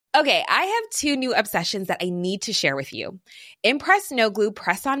Okay, I have two new obsessions that I need to share with you. Impress No Glue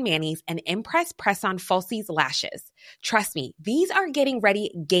Press-On Manis and Impress Press-On Falsies Lashes. Trust me, these are getting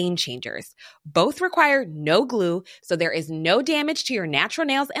ready game changers. Both require no glue, so there is no damage to your natural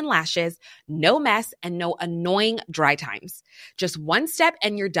nails and lashes, no mess, and no annoying dry times. Just one step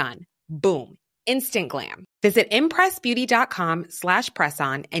and you're done. Boom. Instant glam. Visit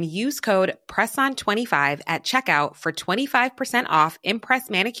impressbeauty.com/presson and use code PRESSON25 at checkout for 25% off Impress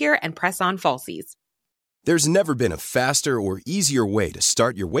Manicure and Press-On Falsies. There's never been a faster or easier way to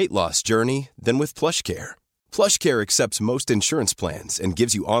start your weight loss journey than with PlushCare. PlushCare accepts most insurance plans and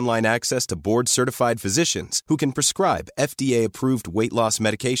gives you online access to board-certified physicians who can prescribe FDA-approved weight loss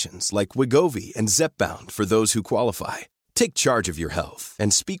medications like Wegovy and Zepbound for those who qualify. Take charge of your health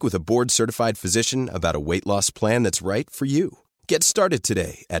and speak with a board-certified physician about a weight loss plan that's right for you. Get started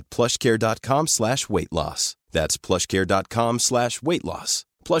today at plushcare.com/weight loss. That's plushcare.com/weight loss.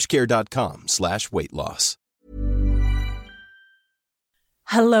 plushcare.com/weight loss.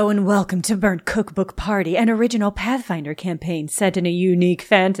 Hello and welcome to Burnt Cookbook Party, an original Pathfinder campaign set in a unique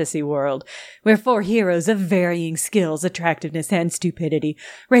fantasy world, where four heroes of varying skills, attractiveness, and stupidity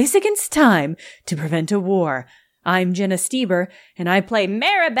race against time to prevent a war. I'm Jenna Stieber, and I play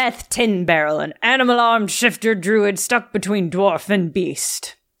Maribeth Tinbarrel, an animal-armed shifter druid stuck between dwarf and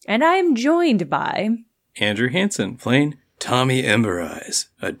beast. And I am joined by... Andrew Hansen, playing Tommy Ember Eyes,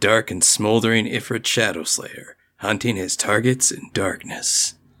 a dark and smoldering Ifrit Shadow Slayer, hunting his targets in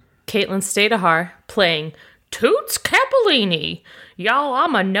darkness. Caitlin Stadahar, playing Toots Capellini. Y'all,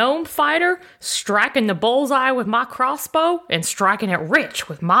 I'm a gnome fighter, striking the bullseye with my crossbow and striking it rich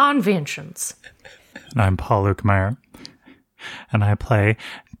with my inventions. And I'm Paul Lukemire, and I play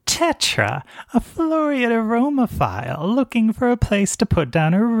Tetra, a Florian aromaphile looking for a place to put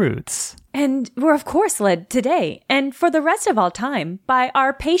down her roots. And we're of course led today, and for the rest of all time, by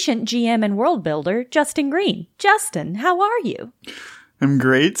our patient GM and world builder, Justin Green. Justin, how are you? I'm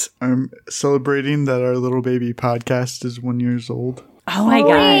great. I'm celebrating that our little baby podcast is 1 year old. Oh my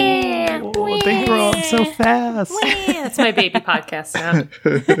God. Oh, they grow up so fast. That's my baby podcast now.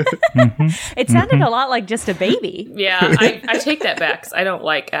 It sounded a lot like just a baby. Yeah, I take that back because I don't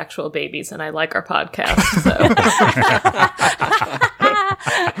like actual babies and I like our podcast. So.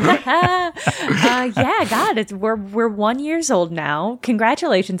 Yeah, God, we're 1 year old now.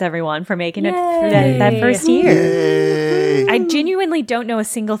 Congratulations, everyone, for making it through that first year. Yay. I genuinely don't know a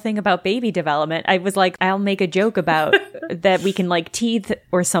single thing about baby development. I was like, I'll make a joke about that we can like teeth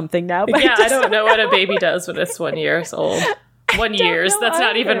or something now. But Yeah, I don't know what a baby does when it's 1 year old. 1 year. That's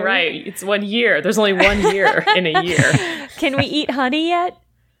not even right. It's 1 year. There's only 1 year in a year. Can we eat honey yet?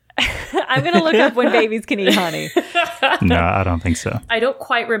 I'm going to look up when babies can eat honey. No, I don't think so. I don't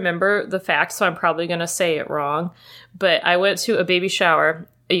quite remember the facts, so I'm probably going to say it wrong. But I went to a baby shower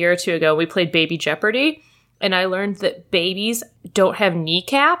a year or two ago. We played Baby Jeopardy, and I learned that babies don't have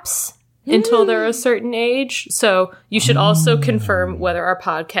kneecaps until they're a certain age. So you should also confirm whether our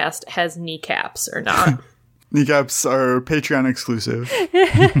podcast has kneecaps or not. Kneecaps are Patreon exclusive.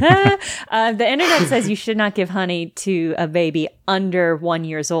 The internet says you should not give honey to a baby under 1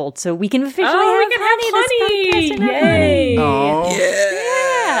 year old. So we can officially have honey. This podcast. Yay! Aww.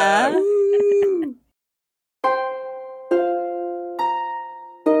 Yeah.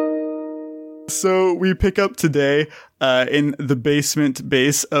 So we pick up today in the basement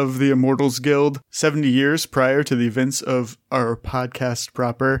base of the Immortals Guild, 70 years prior to the events of our podcast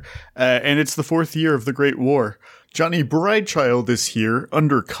proper, and it's the 4th year of the Great War. Johnny Bridechild is here,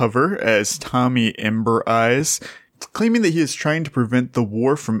 undercover as Tommy Ember Eyes, claiming that he is trying to prevent the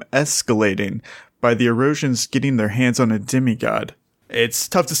war from escalating by the Erosians getting their hands on a demigod. It's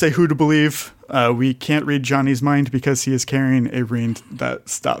tough to say who to believe. We can't read Johnny's mind because he is carrying a ring that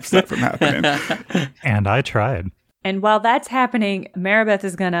stops that from happening. And I tried. And while that's happening, Maribeth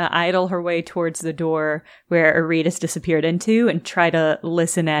is going to idle her way towards the door where Aretas disappeared into and try to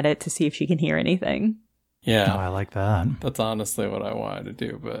listen at it to see if she can hear anything. Yeah. Oh, I like that. That's honestly what I wanted to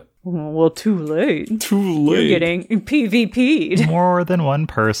do, but... Well, too late. Too late. You're getting PvP'd. More than one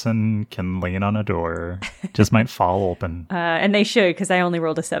person can lean on a door. Just might fall open. And they should, because I only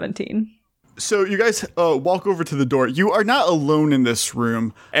rolled a 17. So you guys walk over to the door. You are not alone in this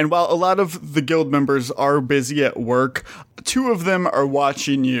room. And while a lot of the guild members are busy at work, two of them are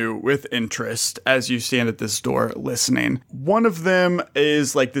watching you with interest as you stand at this door listening. One of them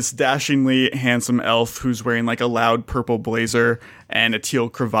is like this dashingly handsome elf who's wearing like a loud purple blazer and a teal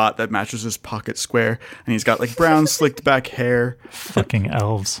cravat that matches his pocket square. And he's got like brown slicked back hair. Fucking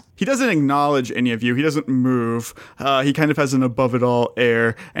elves. He doesn't acknowledge any of you. He doesn't move. He kind of has an above it all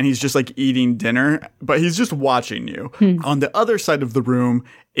air, and he's just like eating dinner, but he's just watching you. On the other side of the room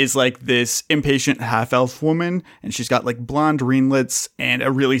is like this impatient half-elf woman, and she's got like blonde ringlets and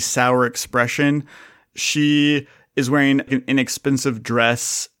a really sour expression. She is wearing an inexpensive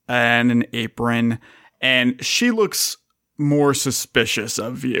dress and an apron, and she looks more suspicious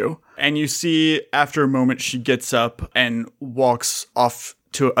of you. And you see after a moment she gets up and walks off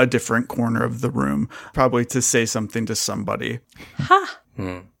to a different corner of the room, probably to say something to somebody.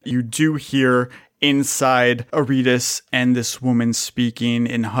 You do hear inside Aretas and this woman speaking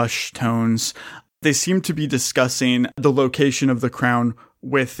in hushed tones. They seem to be discussing the location of the crown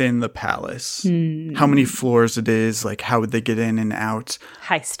within the palace. How many floors it is, like how would they get in and out.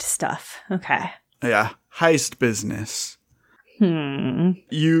 Heist stuff. Okay. Yeah, heist business.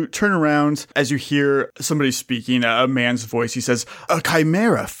 You turn around as you hear somebody speaking, a man's voice. He says, "A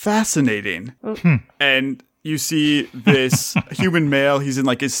chimera, fascinating." And you see this human male. He's in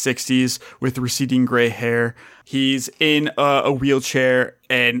like his 60s with receding gray hair. He's in a wheelchair,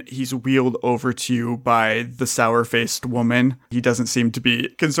 and he's wheeled over to you by the sour-faced woman. He doesn't seem to be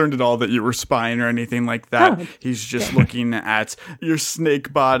concerned at all that you were spying or anything like that. He's just looking at your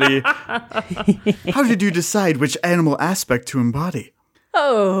snake body. How did you decide which animal aspect to embody?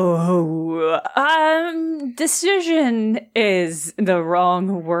 Decision is the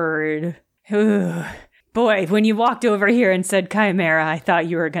wrong word. Boy, when you walked over here and said chimera, I thought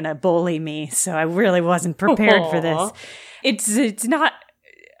you were going to bully me, so I really wasn't prepared for this. It's not,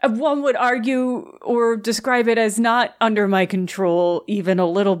 one would argue or describe it as not under my control even a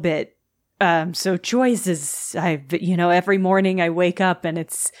little bit. So choices, every morning I wake up and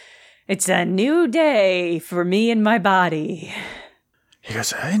it's a new day for me and my body. He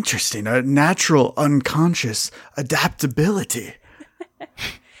goes, interesting, a natural unconscious adaptability.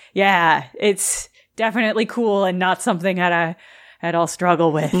 Yeah, it's definitely cool and not something that I'll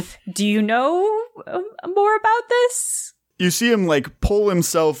struggle with. Do you know more about this? You see him like pull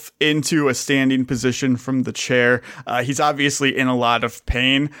himself into a standing position from the chair. He's obviously in a lot of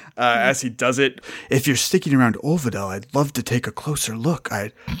pain as he does it. If you're sticking around Olvidel, I'd love to take a closer look.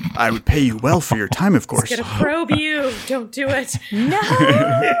 I would pay you well for your time, of course. He's gonna probe you. Don't do it. No.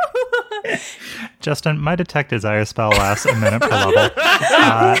 Justin, my detect desire spell lasts a minute per level.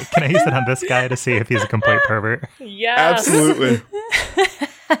 Can I use it on this guy to see if he's a complete pervert? Yes. Absolutely.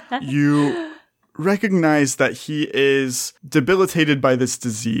 You recognize that he is debilitated by this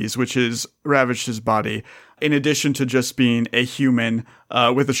disease, which has ravaged his body, in addition to just being a human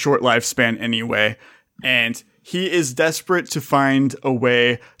with a short lifespan anyway. And he is desperate to find a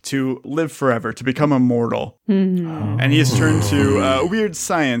way to live forever, to become immortal. And he has turned to weird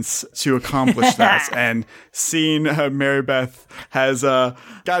science to accomplish that. And seeing Mary Beth has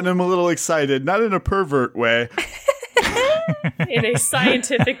gotten him a little excited, not in a pervert way. In a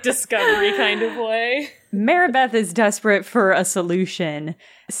scientific discovery kind of way. Maribeth is desperate for a solution,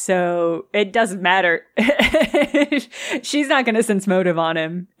 so it doesn't matter. She's not going to sense motive on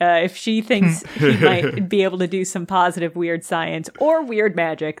him. If she thinks he might be able to do some positive weird science or weird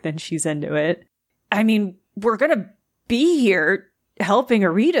magic, then she's into it. I mean, we're going to be here helping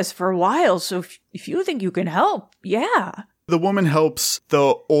Aretas for a while, so if you think you can help, yeah. The woman helps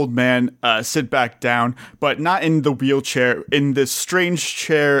the old man sit back down, but not in the wheelchair, in this strange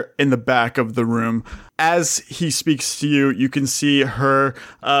chair in the back of the room. As he speaks to you, you can see her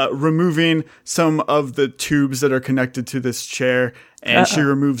removing some of the tubes that are connected to this chair, and she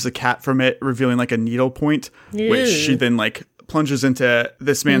removes a cat from it, revealing like a needle point, which she then like plunges into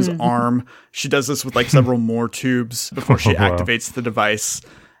this man's arm. She does this with like several more tubes before she activates the device.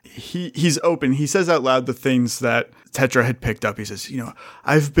 He's open. He says out loud the things that Tetra had picked up. He says,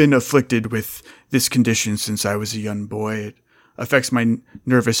 I've been afflicted with this condition since I was a young boy. It affects my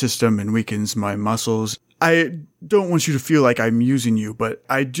nervous system and weakens my muscles. I don't want you to feel like I'm using you, but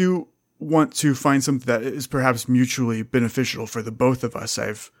I do want to find something that is perhaps mutually beneficial for the both of us.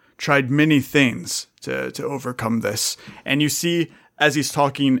 I've tried many things to overcome this. And you see, as he's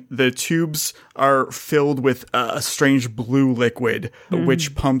talking, the tubes are filled with a strange blue liquid,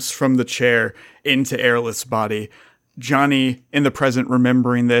 which pumps from the chair into Airlith's body. Johnny, in the present,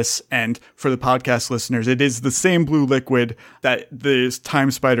 remembering this, and for the podcast listeners, it is the same blue liquid that the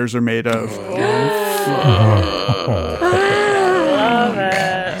time spiders are made of. Love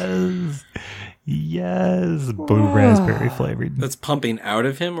it. Yes, blue raspberry flavored. That's pumping out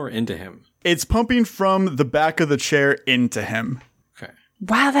of him or into him? It's pumping from the back of the chair into him. Okay.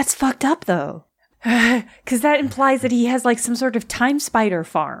 Wow, that's fucked up, though. Because that implies that he has like some sort of time spider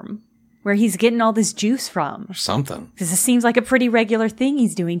farm where he's getting all this juice from. Or something. Because it seems like a pretty regular thing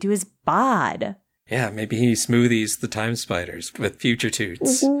he's doing to his bod. Yeah, maybe he smoothies the time spiders with future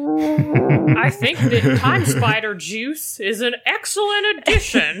toots. I think that time spider juice is an excellent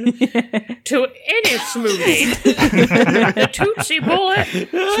addition to any smoothie. The Tootsie Bullet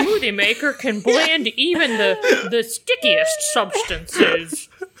smoothie maker can blend even the stickiest substances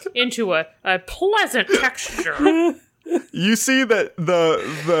into a pleasant texture. You see that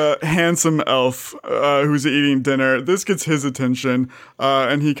the handsome elf who's eating dinner, this gets his attention,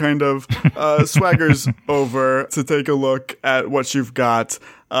 and he kind of swaggers over to take a look at what you've got.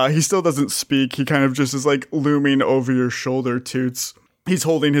 He still doesn't speak. He kind of just is like looming over your shoulder, Toots. He's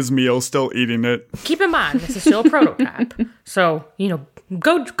holding his meal, still eating it. Keep in mind, this is still a prototype, so,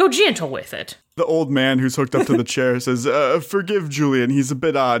 go gentle with it. The old man who's hooked up to the chair says, forgive Julian, he's a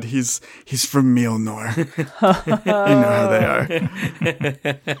bit odd. He's from Mjolnir. You know how they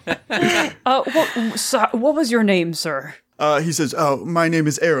are. What was your name, sir? He says, my name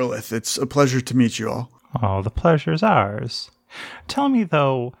is Aerolith. It's a pleasure to meet you all. Oh, the pleasure's ours. Tell me,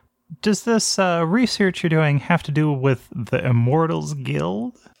 though, does this research you're doing have to do with the Immortals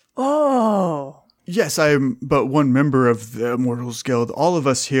Guild? Oh. Yes, I am but one member of the Immortals Guild. All of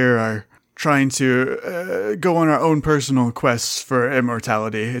us here are trying to go on our own personal quests for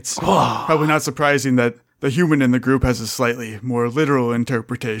immortality. It's probably not surprising that the human in the group has a slightly more literal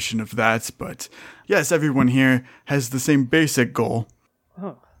interpretation of that, but yes, everyone here has the same basic goal.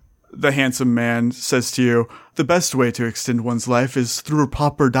 Oh. The handsome man says to you, the best way to extend one's life is through a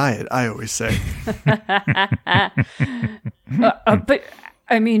proper diet, I always say. But,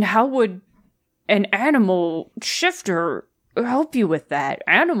 I mean, how would an animal shifter help you with that?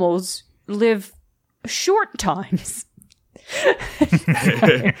 Animals live short times.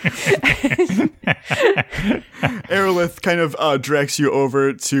 Aerolith kind of directs you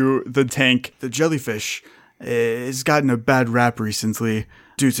over to the tank. The jellyfish has gotten a bad rap recently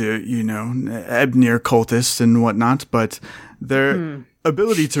due to, Ebnir cultists and whatnot, but their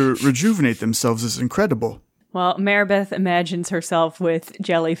ability to rejuvenate themselves is incredible. Well, Maribeth imagines herself with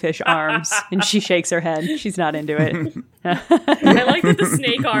jellyfish arms, and she shakes her head. She's not into it. I like that the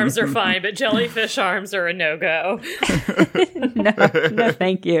snake arms are fine, but jellyfish arms are a no-go. No,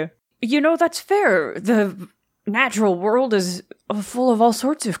 thank you. That's fair. The natural world is full of all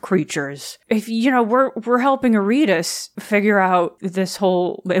sorts of creatures. If, we're helping Aridus figure out this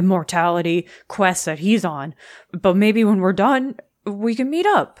whole immortality quest that he's on, but maybe when we're done, we can meet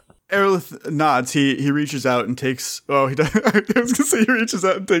up. Aerolith nods. He reaches out and takes... Oh, he does. I was going to say he reaches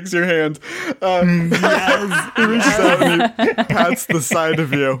out and takes your hand. Yes. He reaches out and he pats the side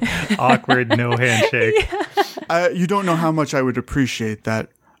of you. Awkward, no handshake. Yeah. You don't know how much I would appreciate that,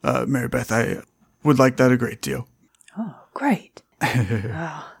 Maribeth. I would like that a great deal. Oh, great.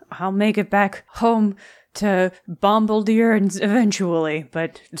 I'll make it back home to Bombaldier eventually,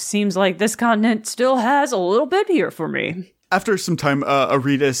 but it seems like this continent still has a little bit here for me. After some time,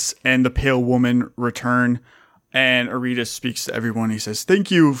 Aridus and the Pale Woman return, and Aridus speaks to everyone. He says, thank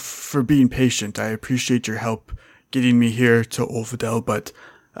you for being patient. I appreciate your help getting me here to Olvidel, but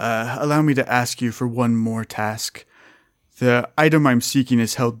allow me to ask you for one more task. The item I'm seeking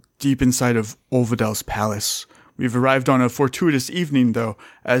is held deep inside of Olvidel's palace. We've arrived on a fortuitous evening, though,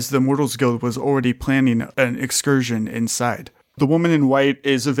 as the Mortals Guild was already planning an excursion inside. The woman in white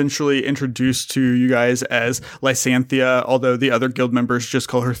is eventually introduced to you guys as Lysanthia, although the other guild members just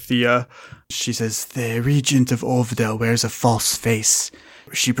call her Thea. She says, the regent of Olvidel wears a false face.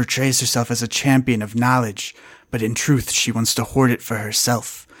 She portrays herself as a champion of knowledge, but in truth she wants to hoard it for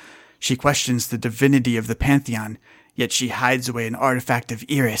herself. She questions the divinity of the pantheon, yet she hides away an artifact of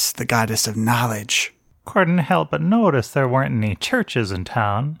Eris, the goddess of knowledge. Couldn't help but notice there weren't any churches in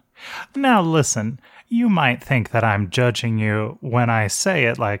town. Now listen, you might think that I'm judging you when I say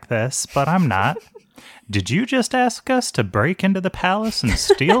it like this, but I'm not. Did you just ask us to break into the palace and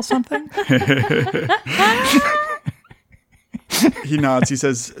steal something? He nods. He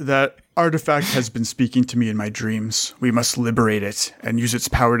says, that artifact has been speaking to me in my dreams. We must liberate it and use its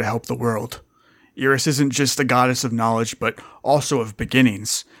power to help the world. Eris isn't just a goddess of knowledge, but also of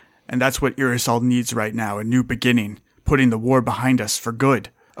beginnings. And that's what Irisal needs right now, a new beginning, putting the war behind us for good.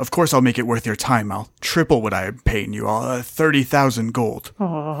 Of course I'll make it worth your time. I'll triple what I'm paying you, 30,000 gold.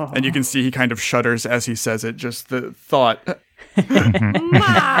 Oh. And you can see he kind of shudders as he says it, just the thought.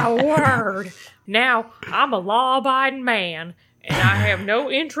 My word! Now, I'm a law-abiding man, and I have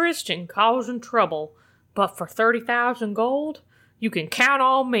no interest in causing trouble. But for 30,000 gold, you can count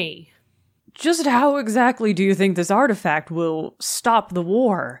on me. Just how exactly do you think this artifact will stop the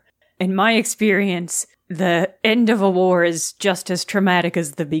war? in my experience, the end of a war is just as traumatic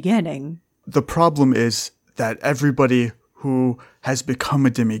as the beginning. The problem is that everybody who has become a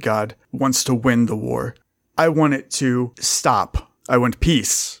demigod wants to win the war. I want it to stop. I want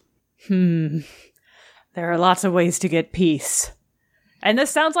peace. There are lots of ways to get peace. And this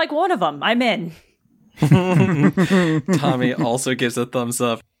sounds like one of them. I'm in. Tommy also gives a thumbs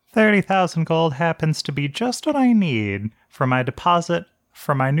up. 30,000 gold happens to be just what I need for my deposit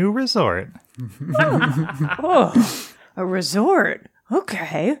for my new resort. Oh, a resort.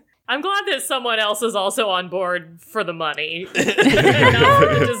 Okay. I'm glad that someone else is also on board for the money, not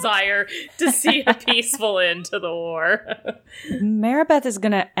for the desire to see a peaceful end to the war. Maribeth is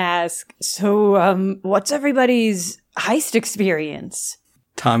going to ask, so what's everybody's heist experience?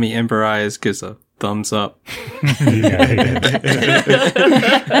 Tommy Ember Eyes gives a thumbs up.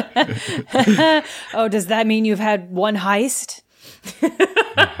 Oh, does that mean you've had one heist?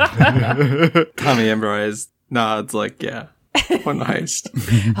 Tommy Ember Eyes nods like, yeah, one heist.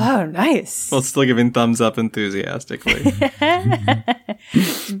 Oh, nice. While still giving thumbs up enthusiastically.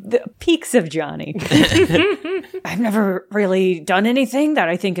 The peaks of Johnny. I've never really done anything that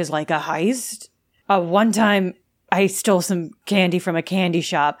I think is like a heist. One time I stole some candy from a candy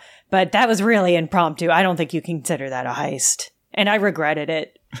shop, but that was really impromptu. I don't think you consider that a heist. And I regretted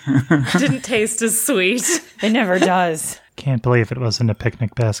it. Didn't taste as sweet. It never does. Can't believe it wasn't a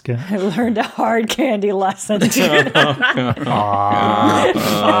picnic basket. I learned a hard candy lesson.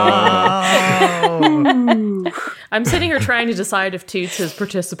 I'm sitting here trying to decide if Toots has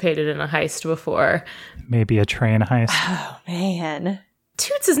participated in a heist before. Maybe a train heist. Oh, man.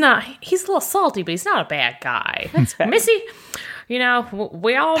 Toots is not, he's a little salty, but he's not a bad guy. That's fair. Missy, you know,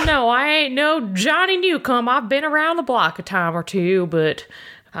 we all know I ain't no Johnny Newcomb. I've been around the block a time or two, but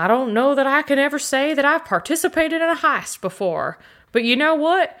I don't know that I can ever say that I've participated in a heist before. But you know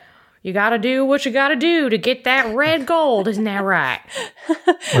what? You gotta do what you gotta do to get that red gold, isn't that right?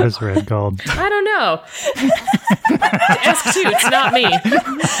 What is red gold? I don't know. Ask Toots, not me.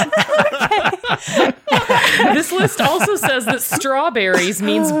 This list also says that strawberries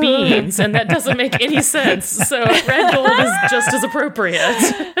means beans, and that doesn't make any sense. So red gold is just as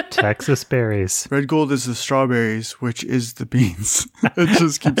appropriate. Texas berries. Red gold is the strawberries, which is the beans. It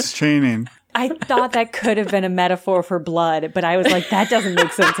just keeps chaining. I thought that could have been a metaphor for blood, but I was like, that doesn't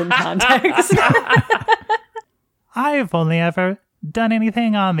make sense in context. I've only ever done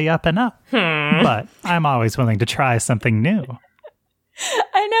anything on the up and up, but I'm always willing to try something new.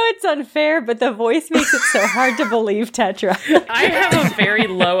 I know it's unfair, but the voice makes it so hard to believe, Tetra. I have a very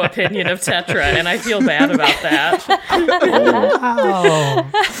low opinion of Tetra, and I feel bad about that. Wow.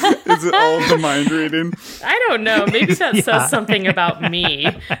 Is it all the mind reading? I don't know. Maybe that says something about me,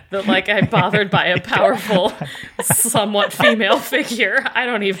 that like I'm bothered by a powerful, somewhat female figure. I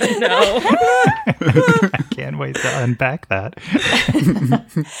don't even know. I can't wait to unpack that. No,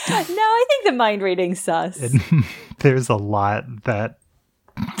 I think the mind reading's sus. There's a lot that...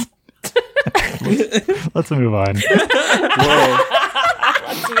 Let's move on. Whoa.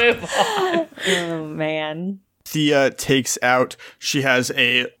 Let's move on. Oh, man. Thea takes out, she has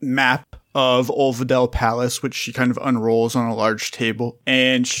a map of Olvidel Palace, which she kind of unrolls on a large table,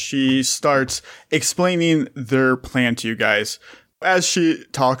 and she starts explaining their plan to you guys. As she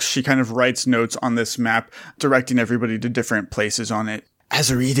talks, she kind of writes notes on this map, directing everybody to different places on it. As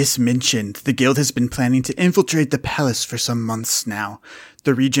Aridus mentioned, the guild has been planning to infiltrate the palace for some months now.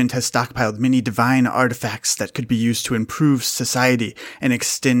 The regent has stockpiled many divine artifacts that could be used to improve society and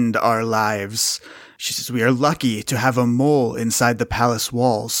extend our lives. She says we are lucky to have a mole inside the palace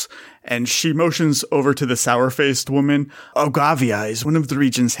walls. And she motions over to the sour-faced woman. Ogavia is one of the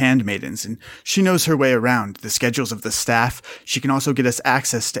regent's handmaidens, and she knows her way around the schedules of the staff. She can also get us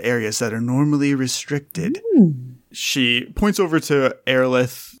access to areas that are normally restricted. She points over to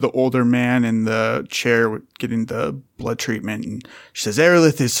Aerolith, the older man in the chair getting the blood treatment, and she says,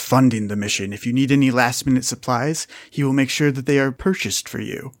 Aerolith is funding the mission. If you need any last-minute supplies, he will make sure that they are purchased for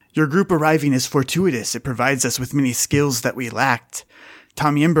you. Your group arriving is fortuitous. It provides us with many skills that we lacked.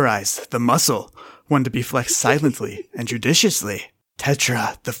 Tommy Ember Eyes, the muscle, one to be flexed silently and judiciously.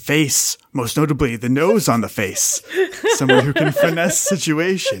 Tetra, the face, most notably the nose on the face, someone who can finesse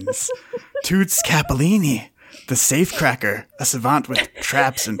situations. Toots Capellini, the safecracker, a savant with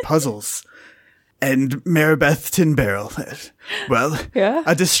traps and puzzles. And Maribeth Tinbarrel, well,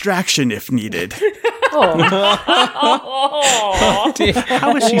 a distraction if needed. How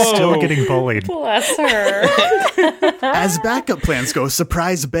is she still getting bullied? Bless her. As backup plans go,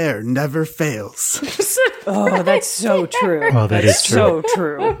 Surprise Bear never fails. Oh, that's so true. Oh, that is true. So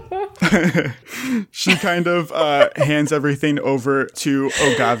true. She kind of hands everything over to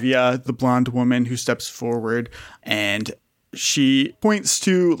Ogavia, the blonde woman who steps forward, and she points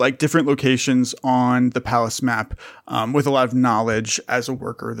to like different locations on the palace map with a lot of knowledge as a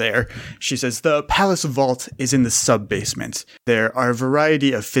worker there. She says the palace vault is in the sub-basement. There are a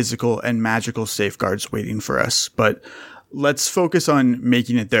variety of physical and magical safeguards waiting for us, but let's focus on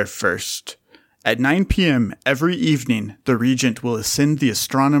making it there first. At 9 p.m. every evening, the regent will ascend the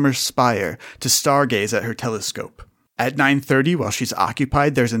astronomer's spire to stargaze at her telescope. At 9:30, while she's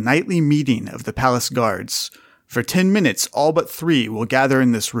occupied, there's a nightly meeting of the palace guards. For 10 minutes, all but 3 will gather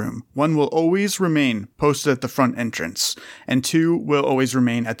in this room. 1 will always remain posted at the front entrance, and 2 will always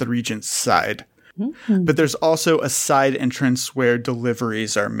remain at the regent's side. Mm-hmm. But there's also a side entrance where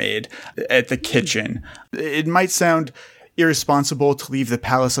deliveries are made at the kitchen. It might sound irresponsible to leave the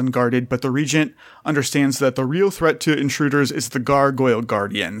palace unguarded, but the regent understands that the real threat to intruders is the gargoyle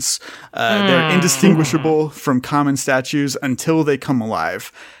guardians. They're indistinguishable from common statues until they come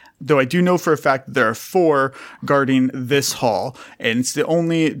alive. Though I do know for a fact that there are 4 guarding this hall, and it's the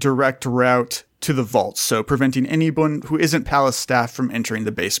only direct route to the vaults, so preventing anyone who isn't palace staff from entering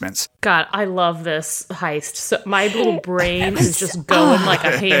the basements. God, I love this heist. So my little brain is just going like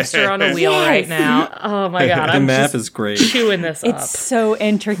a hamster on a wheel right now. Oh my God, the map is great. Chewing this up. It's so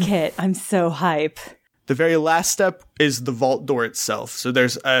intricate. I'm so hype. The very last step is the vault door itself. So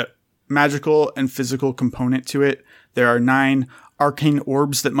there's a magical and physical component to it. There are 9 arcane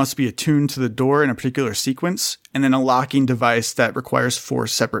orbs that must be attuned to the door in a particular sequence, and then a locking device that requires 4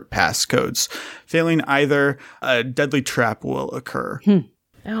 separate passcodes. Failing either, a deadly trap will occur.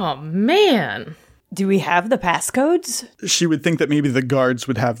 Oh, man. Do we have the passcodes? She would think that maybe the guards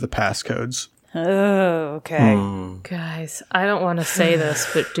would have the passcodes. Oh, okay. Guys, I don't want to say this,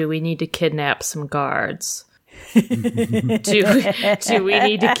 but do we need to kidnap some guards? do we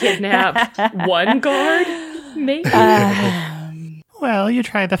need to kidnap 1 guard? Maybe. Well, you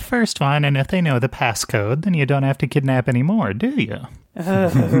try the first one, and if they know the passcode, then you don't have to kidnap any more, do you?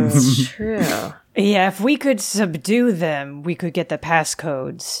 It's true. Yeah, if we could subdue them, we could get the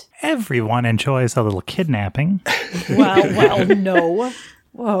passcodes. Everyone enjoys a little kidnapping. Well, no.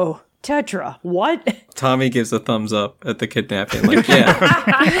 Whoa. Tetra, what? Tommy gives a thumbs up at the kidnapping. Like, yeah.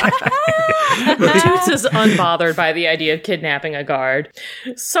 Toots is unbothered by the idea of kidnapping a guard.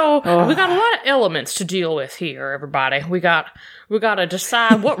 So we got a lot of elements to deal with here, everybody. We got to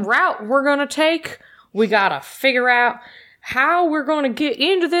decide what route we're going to take. We got to figure out how we're going to get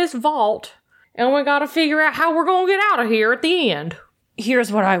into this vault. And we got to figure out how we're going to get out of here at the end.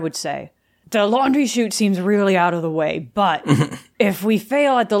 Here's what I would say. The laundry chute seems really out of the way, but if we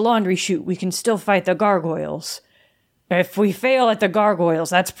fail at the laundry chute, we can still fight the gargoyles. If we fail at the gargoyles,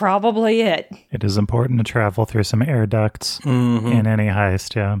 that's probably it. It is important to travel through some air ducts in any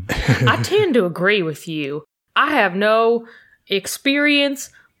heist, yeah. I tend to agree with you. I have no experience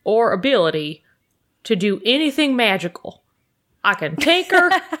or ability to do anything magical. I can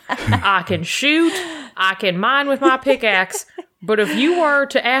tinker, I can shoot, I can mine with my pickaxe, but if you were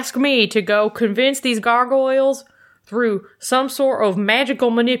to ask me to go convince these gargoyles through some sort of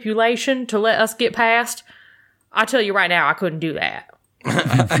magical manipulation to let us get past, I tell you right now, I couldn't do that. I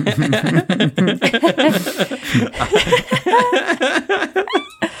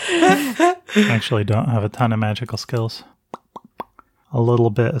actually don't have a ton of magical skills. A little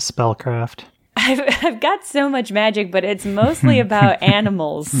bit of spellcraft. I've got so much magic, but it's mostly about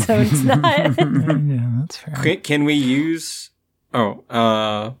animals, so it's not... Yeah, that's fair. Can we use...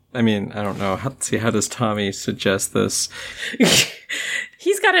 I mean, I don't know. Let's see, how does Tommy suggest this?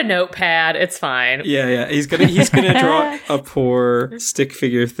 He's got a notepad. It's fine. Yeah. He's gonna draw a poor stick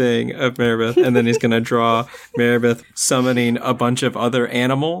figure thing of Maribeth, and then he's gonna draw Maribeth summoning a bunch of other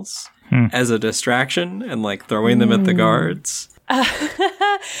animals as a distraction and like throwing them at the guards.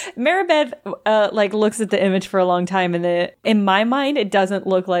 Maribeth looks at the image for a long time, and in my mind it doesn't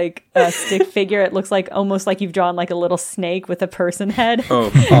look like a stick figure. It looks like almost like you've drawn like a little snake with a person head.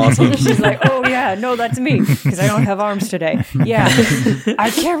 Oh, awesome. She's like, oh yeah, no, that's me, because I don't have arms today. Yeah. I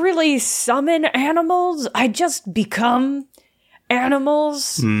can't really summon animals, I just become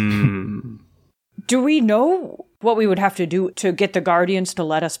animals. Do we know what we would have to do to get the guardians to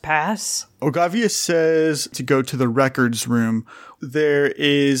let us pass? Ogavia says to go to the records room. There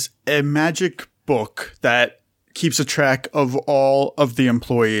is a magic book that keeps a track of all of the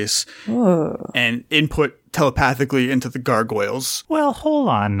employees and input telepathically into the gargoyles. Well, hold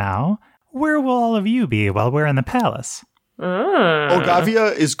on now. Where will all of you be while we're in the palace?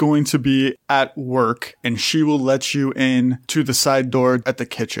 Ogavia is going to be at work, and she will let you in to the side door at the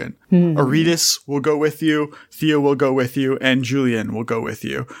kitchen. Aretus will go with you, Thea will go with you, and Julian will go with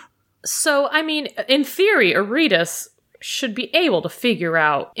you. So, I mean, in theory, Aretas should be able to figure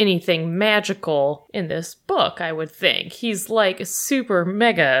out anything magical in this book, I would think. He's like a super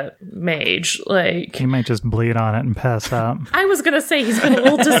mega mage. Like, He might just bleed on it and pass out. I was going to say he's been a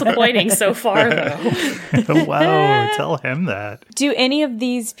little disappointing so far, though. Whoa, tell him that. Do any of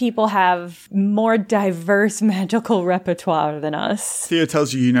these people have more diverse magical repertoire than us? Thea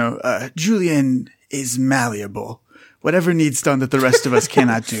tells you, Julian is malleable. Whatever needs done that the rest of us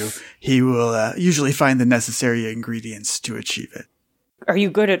cannot do, he will usually find the necessary ingredients to achieve it. Are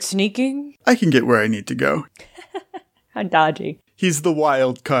you good at sneaking? I can get where I need to go. How dodgy. He's the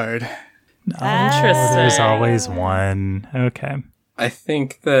wild card. Interesting. There's always one. Okay. I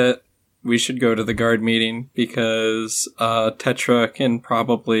think that we should go to the guard meeting because Tetra can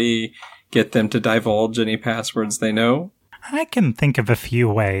probably get them to divulge any passwords they know. I can think of a few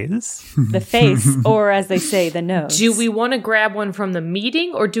ways. The face, or as they say, the nose. Do we want to grab one from the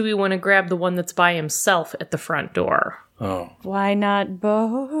meeting, or do we want to grab the one that's by himself at the front door? Oh. Why not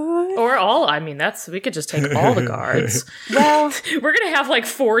both? Or all, we could just take all the guards. Well, We're going to have like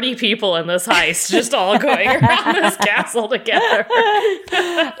 40 people in this heist just all going around this castle together.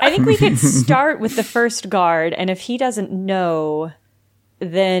 I think we could start with the first guard, and if he doesn't know,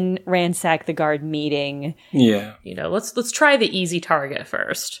 then ransack the guard meeting. Yeah. Let's try the easy target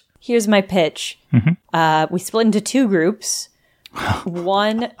first. Here's my pitch. We split into two groups.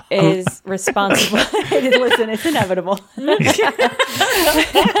 One is responsible. Listen, it's inevitable.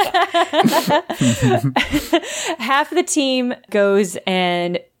 Half the team goes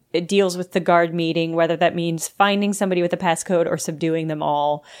and deals with the guard meeting, whether that means finding somebody with a passcode or subduing them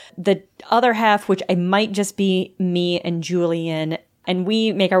all. The other half, which I might just be me and Julian, and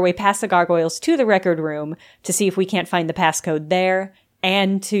we make our way past the gargoyles to the record room to see if we can't find the passcode there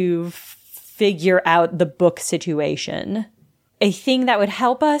and to figure out the book situation. A thing that would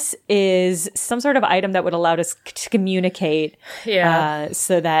help us is some sort of item that would allow us to communicate. Yeah.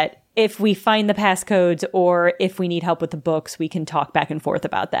 So that if we find the passcodes or if we need help with the books, we can talk back and forth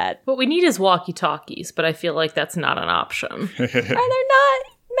about that. What we need is walkie-talkies, but I feel like that's not an option. Are there not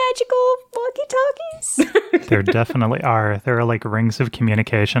magical walkie-talkies? There definitely are. There are like rings of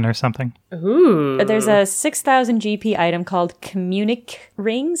communication or something. Ooh. There's a 6,000 GP item called Communic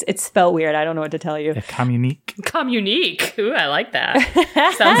Rings. It's spelled weird. I don't know what to tell you. Communique. Communique. Ooh, I like that.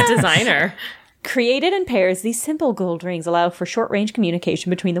 Sounds designer. Created in pairs, these simple gold rings allow for short-range communication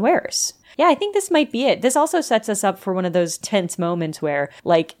between the wearers. Yeah, I think this might be it. This also sets us up for one of those tense moments where,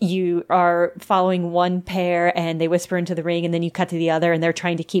 like, you are following one pair and they whisper into the ring and then you cut to the other and they're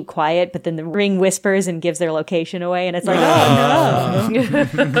trying to keep quiet, but then the ring whispers and gives their location away and it's like, oh no.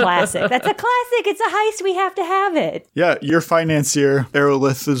 Classic. That's a classic. It's a heist. We have to have it. Yeah, your financier,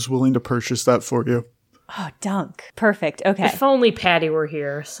 Aerolith, is willing to purchase that for you. Oh, dunk. Perfect. Okay. If only Patty were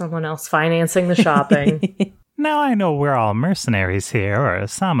here. Someone else financing the shopping. Now I know we're all mercenaries here, or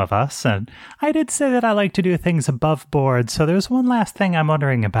some of us, and I did say that I like to do things above board, so there's one last thing I'm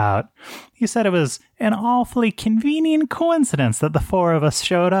wondering about. You said it was an awfully convenient coincidence that the four of us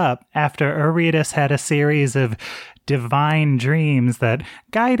showed up after Aretas had a series of divine dreams that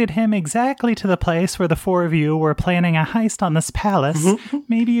guided him exactly to the place where the four of you were planning a heist on this palace.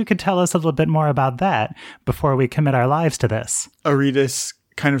 Maybe you could tell us a little bit more about that before we commit our lives to this. Aretas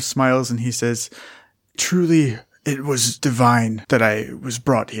kind of smiles and he says, "Truly, it was divine that I was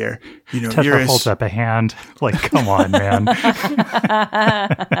brought here. Tetra holds up a hand. Like, come on, man."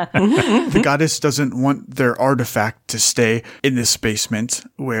 The goddess doesn't want their artifact to stay in this basement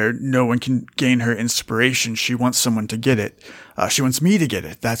where no one can gain her inspiration. She wants someone to get it. She wants me to get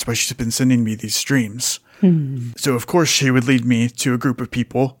it. That's why she's been sending me these streams. So, of course, she would lead me to a group of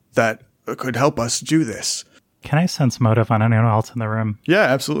people that could help us do this. Can I sense motive on anyone else in the room? Yeah,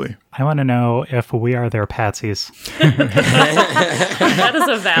 absolutely. I want to know if we are their patsies. That is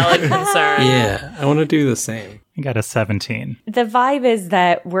a valid concern. Yeah, I want to do the same. I got a 17. The vibe is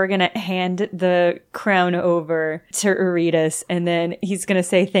that we're going to hand the crown over to Aretas, and then he's going to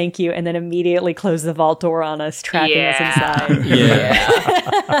say thank you, and then immediately close the vault door on us, trapping us inside.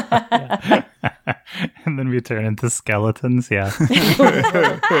 Yeah. And then we turn into skeletons, yeah.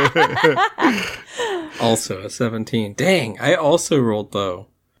 Also a 17. Dang, I also rolled low.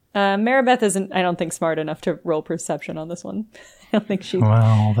 Maribeth isn't, I don't think, smart enough to roll perception on this one. I don't think she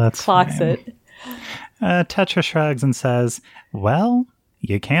that's clocks fine. it. Tetra shrugs and says, "Well,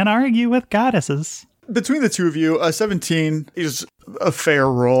 you can't argue with goddesses." Between the two of you, 17 is a fair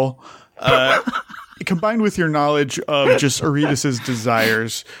roll. Combined with your knowledge of just Aretas'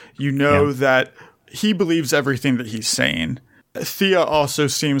 desires, you know that he believes everything that he's saying. Thea also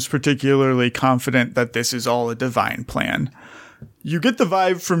seems particularly confident that this is all a divine plan. You get the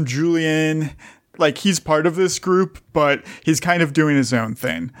vibe from Julian, like he's part of this group, but he's kind of doing his own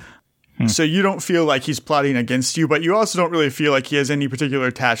thing. So you don't feel like he's plotting against you, but you also don't really feel like he has any particular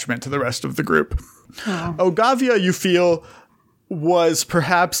attachment to the rest of the group. Ogavia, you feel, was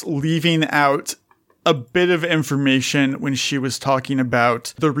perhaps leaving out a bit of information when she was talking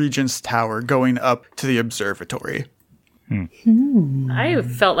about the Regent's Tower going up to the observatory. I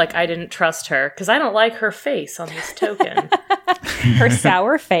felt like I didn't trust her because I don't like her face on this token. Her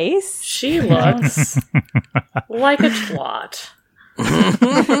sour face? She looks like a twat.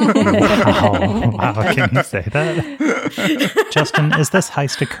 Wow, can you say that? Justin, is this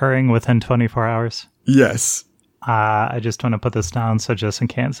heist occurring within 24 hours? Yes. I just want to put this down so Justin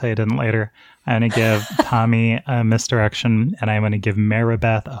can't say it in later. I'm going to give Tommy a misdirection, and I'm going to give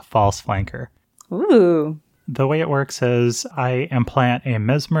Maribeth a false flanker. Ooh. The way it works is I implant a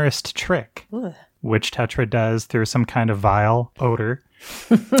mesmerist trick, which Tetra does through some kind of vile odor.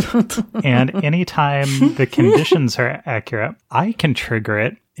 And anytime the conditions are accurate, I can trigger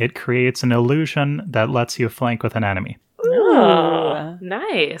it. It creates an illusion that lets you flank with an enemy. Oh,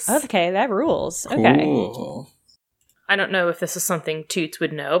 nice. Okay, that rules. Okay. Cool. I don't know if this is something Toots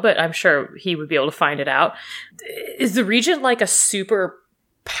would know, but I'm sure he would be able to find it out. Is the Regent like a super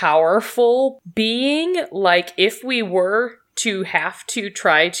powerful being? Like, if we were to have to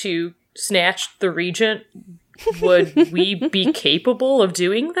try to snatch the Regent, would we be capable of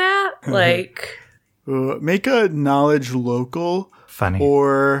doing that? Like, Make a knowledge local. Funny.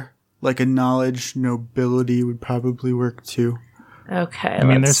 Or like a knowledge nobility would probably work too. okay. I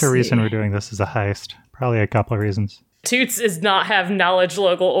mean, let's there's a reason see. we're doing this as a heist. Probably a couple of reasons. Toots does not have knowledge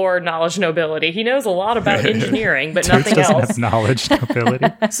local or knowledge nobility. He knows a lot about engineering, but Toots nothing doesn't else. have knowledge nobility.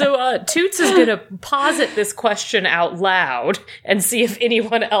 So Toots is going to posit this question out loud and see if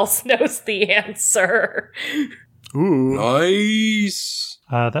anyone else knows the answer. Ooh. Nice.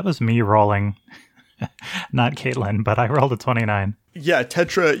 That was me rolling. Not Caitlin, but I rolled a 29. Yeah,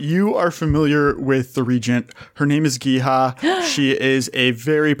 Tetra, you are familiar with the Regent. Her name is Giha. She is a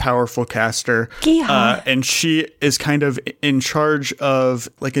very powerful caster. Giha. And she is kind of in charge of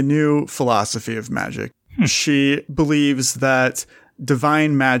like a new philosophy of magic. She believes that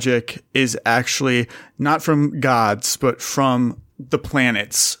divine magic is actually not from gods, but from the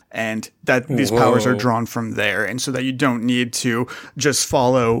planets, and that these powers are drawn from there. And so that you don't need to just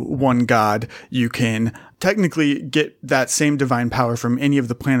follow one god. You can technically get that same divine power from any of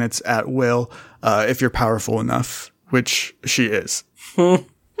the planets at will, if you're powerful enough, which she is.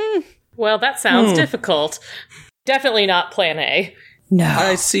 Well, that sounds difficult. Definitely not plan A. No.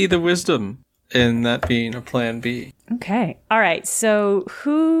 I see the wisdom in that being a plan B. Okay. All right. So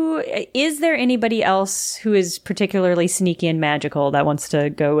is there anybody else who is particularly sneaky and magical that wants to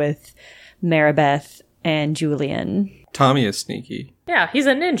go with Maribeth and Julian? Tommy is sneaky. Yeah, he's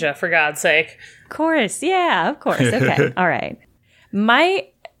a ninja, for God's sake. Of course. Yeah, of course. Okay. All right. My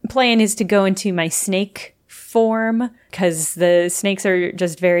plan is to go into my snake form because the snakes are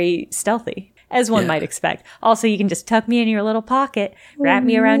just very stealthy, as one might expect. Also, you can just tuck me in your little pocket, wrap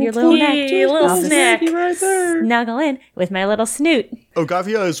me around your little neck, Hey, little I'll just snack. Right there. snuggle in with my little snoot.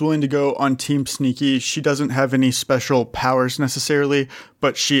 Ogavia is willing to go on Team Sneaky. She doesn't have any special powers necessarily,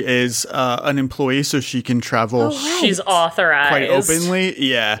 but she is an employee, so she can travel She's authorized. quite openly.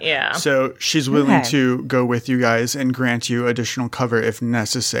 Yeah. Yeah. So she's willing Okay. to go with you guys and grant you additional cover if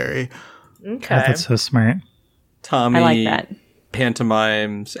necessary. Okay. God, that's so smart. Tommy I like that.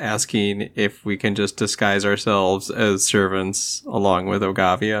 pantomimes asking if we can just disguise ourselves as servants along with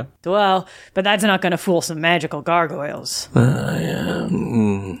Ogavia. Well, but that's not going to fool some magical gargoyles.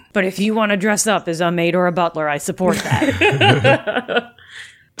 But if you want to dress up as a maid or a butler, I support that.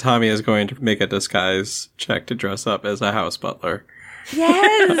 Tommy is going to make a disguise check to dress up as a house butler.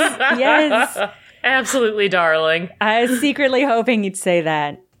 Yes. Yes. Absolutely, darling. I was secretly hoping you'd say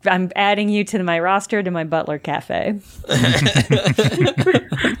that. I'm adding you to my roster to my butler cafe.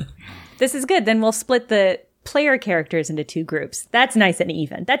 This is good. Then we'll split the player characters into two groups. That's nice and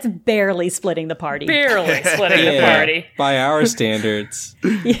even. That's barely splitting the party. Barely splitting the party. By our standards.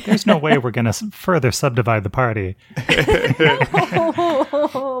 There's no way we're going to further subdivide the party.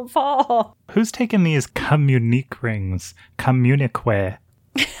 Oh, Paul. Who's taking these communique rings? Communique.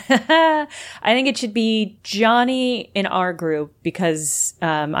 I think it should be Johnny in our group because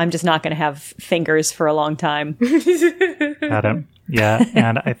I'm just not going to have fingers for a long time. Got it. Yeah,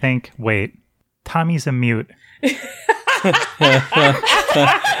 and I think, wait, Tommy's a mute. Was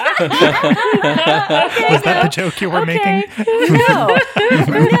that the joke you were making? No,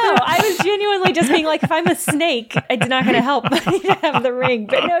 I was genuinely just being like, if I'm a snake, it's not going to help me to have the ring.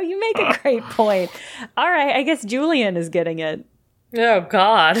 But no, you make a great point. All right, I guess Julian is getting it. Oh,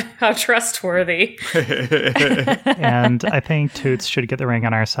 God. How trustworthy. And I think Toots should get the ring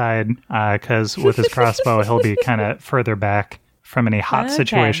on our side, because with his crossbow, he'll be kind of further back from any hot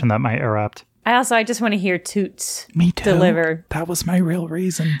situation that might erupt. I just want to hear Toots Me too. deliver. That was my real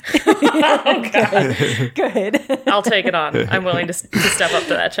reason. Good. I'll take it on. I'm willing to step up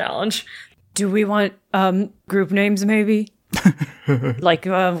to that challenge. Do we want group names maybe? like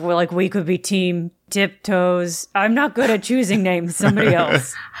we could be Team Tiptoes. I'm not good at choosing names. Somebody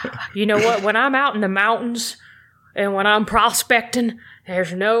else. You know what? When I'm out in the mountains and when I'm prospecting,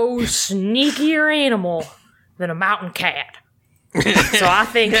 there's no sneakier animal than a mountain cat. So I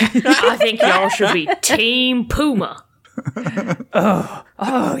think y'all should be Team Puma.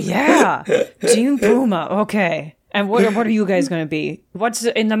 Oh yeah, Team Puma. Okay. And what are you guys going to be?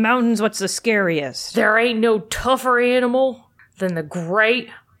 In the mountains, what's the scariest? There ain't no tougher animal than the Great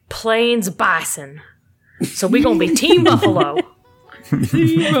Plains bison. So we going to be Team Buffalo.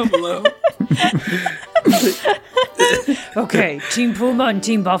 Team Buffalo. Okay, Team Puma and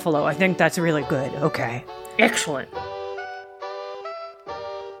Team Buffalo. I think that's really good. Okay. Excellent.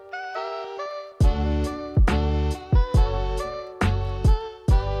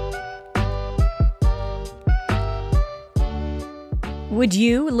 Would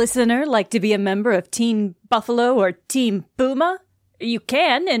you, listener, like to be a member of Team Buffalo or Team Puma? You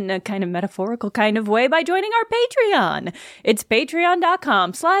can, in a kind of metaphorical kind of way, by joining our Patreon. It's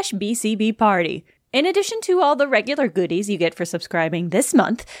patreon.com/BCBparty. In addition to all the regular goodies you get for subscribing this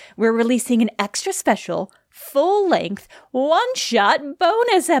month, we're releasing an extra special, full-length, one-shot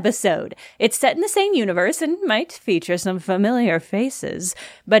bonus episode. It's set in the same universe and might feature some familiar faces,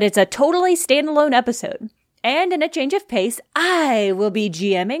 but it's a totally standalone episode. And in a change of pace, I will be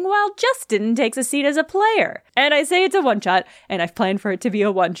GMing while Justin takes a seat as a player. And I say it's a one-shot, and I've planned for it to be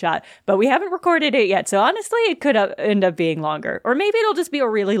a one-shot, but we haven't recorded it yet, so honestly, it could end up being longer. Or maybe it'll just be a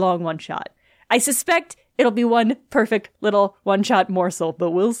really long one-shot. I suspect it'll be one perfect little one-shot morsel,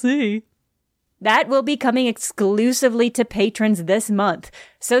 but we'll see. That will be coming exclusively to patrons this month,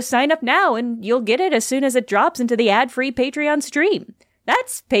 so sign up now and you'll get it as soon as it drops into the ad-free Patreon stream.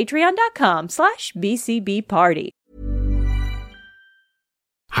 That's patreon.com/BCBparty.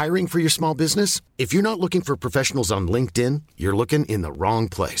 Hiring for your small business? If you're not looking for professionals on LinkedIn, you're looking in the wrong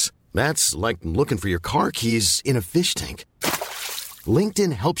place. That's like looking for your car keys in a fish tank.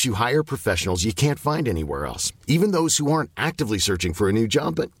 LinkedIn helps you hire professionals you can't find anywhere else, even those who aren't actively searching for a new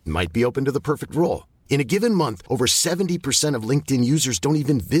job but might be open to the perfect role. In a given month, over 70% of LinkedIn users don't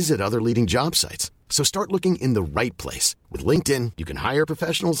even visit other leading job sites. So start looking in the right place. With LinkedIn, you can hire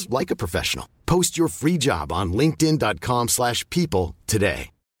professionals like a professional. Post your free job on linkedin.com/people today.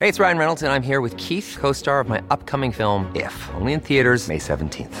 Hey, it's Ryan Reynolds, and I'm here with Keith, co-star of my upcoming film, If, only in theaters May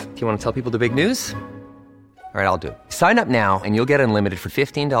 17th. Do you want to tell people the big news? All right, I'll do it. Sign up now and you'll get unlimited for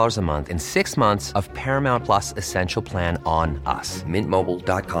 $15 a month and 6 months of Paramount Plus Essential Plan on us.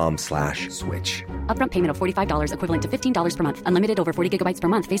 MintMobile.com/switch. Upfront payment of $45 equivalent to $15 per month. Unlimited over 40 gigabytes per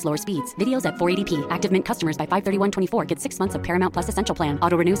month. Face lower speeds. Videos at 480p. Active Mint customers by 531.24 get 6 months of Paramount Plus Essential Plan.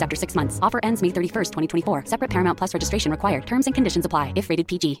 Auto renews after 6 months. Offer ends May 31st, 2024. Separate Paramount Plus registration required. Terms and conditions apply if rated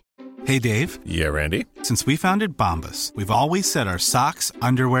PG. Hey, Dave. Yeah, Randy. Since we founded Bombas, we've always said our socks,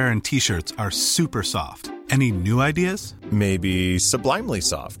 underwear, and T-shirts are super soft. Any new ideas? Maybe sublimely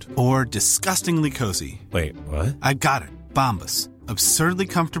soft. Or disgustingly cozy. Wait, what? I got it. Bombas. Absurdly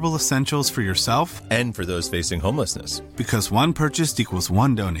comfortable essentials for yourself and for those facing homelessness. Because one purchased equals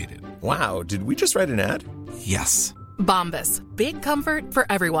one donated. Wow, did we just write an ad? Yes. Bombas. Big comfort for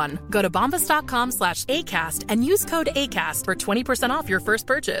everyone. Go to bombas.com/ACAST and use code ACAST for 20% off your first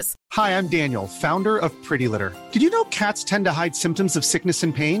purchase. Hi, I'm Daniel, founder of Pretty Litter. Did you know cats tend to hide symptoms of sickness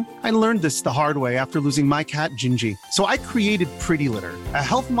and pain? I learned this the hard way after losing my cat, Gingy. So I created Pretty Litter, a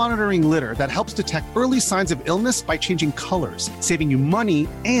health monitoring litter that helps detect early signs of illness by changing colors, saving you money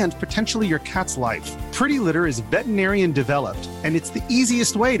and potentially your cat's life. Pretty Litter is veterinarian developed, and it's the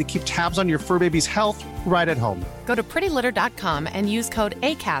easiest way to keep tabs on your fur baby's health right at home. Go to prettylitter.com and use code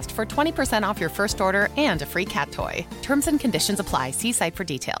ACAST for 20% off your first order and a free cat toy. Terms and conditions apply. See site for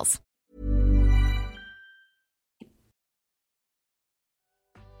details.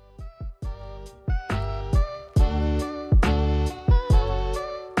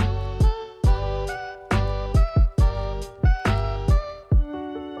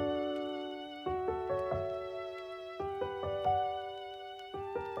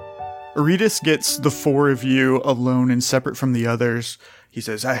 Aretas gets the four of you alone and separate from the others. He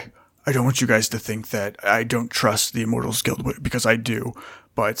says, I don't want you guys to think that I don't trust the Immortals Guild, because I do.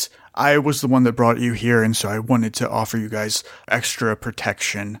 But I was the one that brought you here, and so I wanted to offer you guys extra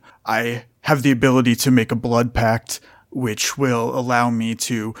protection. I have the ability to make a blood pact which will allow me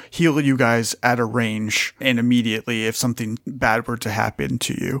to heal you guys at a range and immediately if something bad were to happen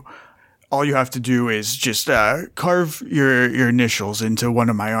to you. All you have to do is just carve your initials into one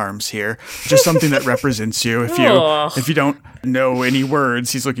of my arms here. Just something that represents you. If you don't know any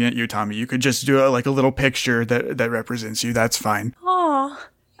words, he's looking at you, Tommy. You could just do a little picture that represents you. That's fine. Aw.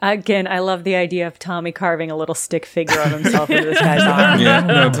 Again, I love the idea of Tommy carving a little stick figure of himself into this guy's arm. Yeah,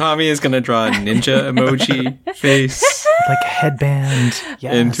 no, Tommy is going to draw a ninja emoji face. Like a headband.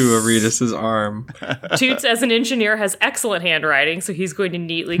 Yes. Into Aridis's arm. Toots, as an engineer, has excellent handwriting, so he's going to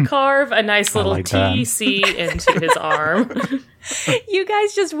neatly carve a nice little TC into his arm. You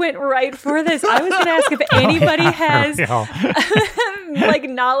guys just went right for this. I was going to ask if anybody has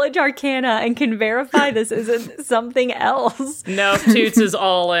knowledge arcana and can verify this isn't something else. No, Toots is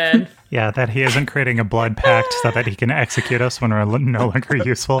all in. Yeah, that he isn't creating a blood pact so that he can execute us when we're no longer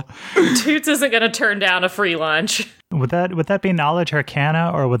useful. Toots isn't going to turn down a free lunch. Would that be knowledge arcana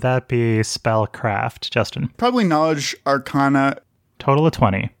or would that be spellcraft, Justin? Probably knowledge arcana. Total of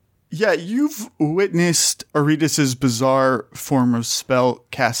 20. Yeah, you've witnessed Aridis's bizarre form of spell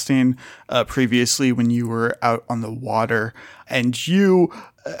casting previously when you were out on the water, and you,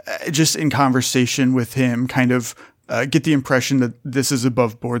 just in conversation with him, kind of get the impression that this is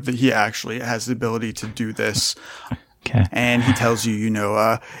above board, that he actually has the ability to do this. Okay. And he tells you,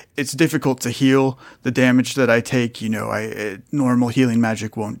 it's difficult to heal the damage that I take. Normal healing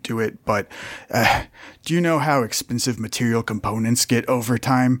magic won't do it. But do you know how expensive material components get over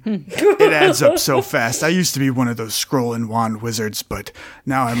time? It adds up so fast. I used to be one of those scroll and wand wizards, but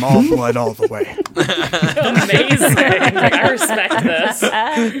now I'm all blood all the way. Amazing. I respect this.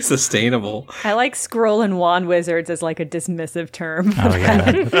 Sustainable. I like scroll and wand wizards as like a dismissive term. Oh,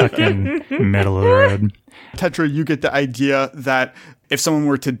 yeah. Fucking middle of the road. Tetra, you get the idea that if someone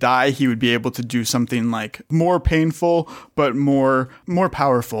were to die, he would be able to do something like more painful, but more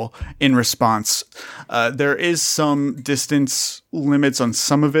powerful in response. There is some distance limits on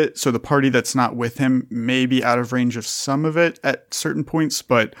some of it, so the party that's not with him may be out of range of some of it at certain points,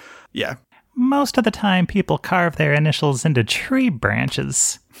 but yeah. Most of the time, people carve their initials into tree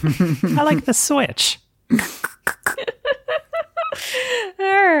branches. I like the switch. All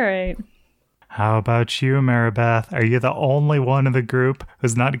right. How about you, Maribeth? Are you the only one in the group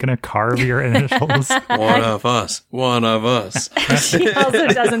who's not going to carve your initials? One of us. She also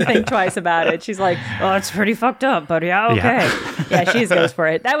doesn't think twice about it. She's like, oh, it's pretty fucked up, but yeah, okay. Yeah, she just goes for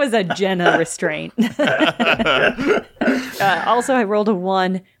it. That was a Jenna restraint. Also, I rolled a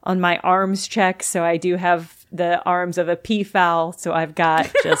 1 on my arms check, so I do have the arms of a peafowl, so I've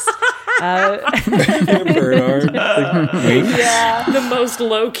got just... bird arm. Yeah, the most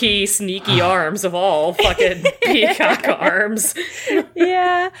low-key, sneaky arms of all fucking peacock arms.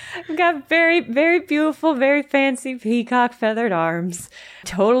 Yeah, I've got very, very beautiful, very fancy peacock feathered arms.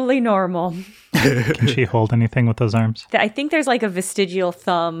 Totally normal. Can she hold anything with those arms? I think there's like a vestigial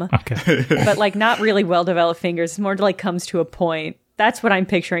thumb. Okay. But like not really well-developed fingers. It's more like comes to a point. That's what I'm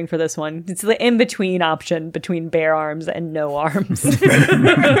picturing for this one. It's the in-between option between bare arms and no arms.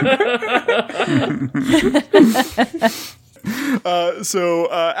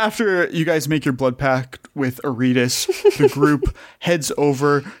 So after you guys make your blood pact with Aridis, the group heads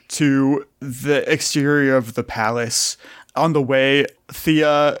over to the exterior of the palace. On the way,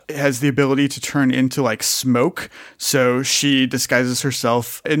 Thea has the ability to turn into like smoke, so she disguises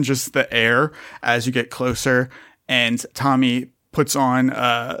herself in just the air as you get closer, and Tommy puts on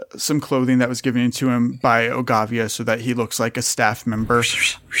some clothing that was given to him by Ogavia so that he looks like a staff member.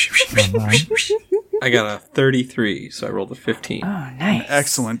 I got a 33, so I rolled a 15. Oh, nice.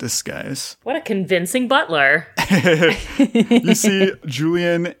 Excellent disguise. What a convincing butler. You see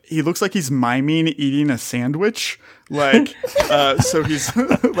Julian, he looks like he's miming eating a sandwich. Like, so he's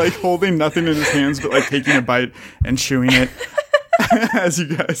like holding nothing in his hands, but like taking a bite and chewing it as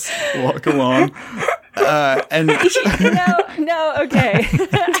you guys walk along. And no, okay.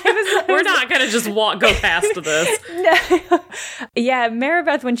 We're not gonna just go past this. No. Yeah,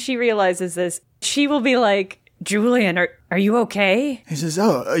 Maribeth, when she realizes this, she will be like, Julian, are you okay? He says,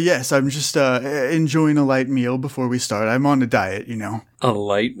 yes, I'm just enjoying a light meal before we start. I'm on a diet, A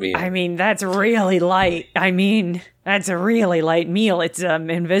light meal? I mean, that's really light. That's a really light meal. It's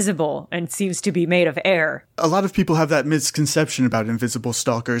invisible and seems to be made of air. A lot of people have that misconception about invisible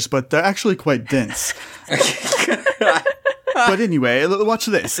stalkers, but they're actually quite dense. But anyway, watch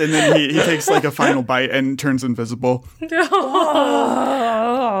this. And then he takes like a final bite and turns invisible.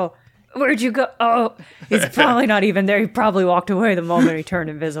 Oh, where'd you go? Oh, he's probably not even there. He probably walked away the moment he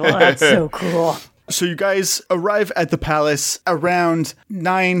turned invisible. That's so cool. So you guys arrive at the palace around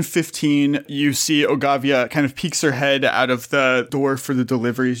 9:15. You see Ogavia kind of peeks her head out of the door for the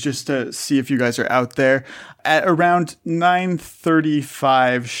deliveries just to see if you guys are out there. At around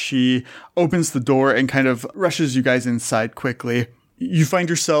 9:35, she opens the door and kind of rushes you guys inside quickly. You find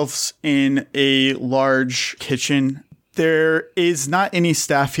yourselves in a large kitchen. There is not any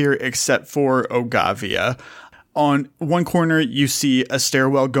staff here except for Ogavia. On one corner, you see a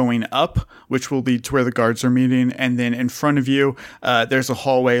stairwell going up, which will lead to where the guards are meeting. And then in front of you, there's a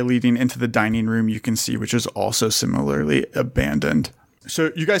hallway leading into the dining room you can see, which is also similarly abandoned.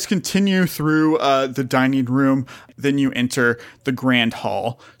 So you guys continue through the dining room, then you enter the grand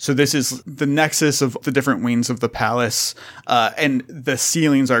hall. So this is the nexus of the different wings of the palace, and the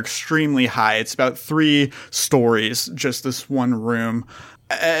ceilings are extremely high. It's about 3 stories, just this one room.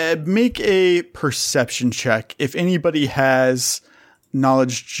 Make a perception check. If anybody has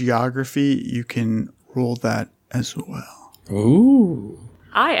knowledge geography, you can roll that as well. Ooh.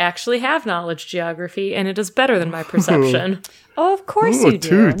 I actually have knowledge geography, and it is better than my perception. Oh, of course you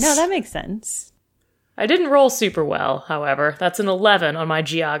do. Toots. No, that makes sense. I didn't roll super well, however. That's an 11 on my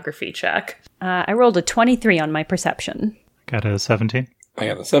geography check. I rolled a 23 on my perception. Got a 17. I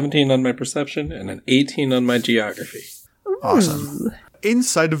got a 17 on my perception and an 18 on my geography. Awesome.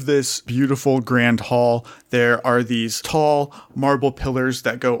 Inside of this beautiful grand hall, there are these tall marble pillars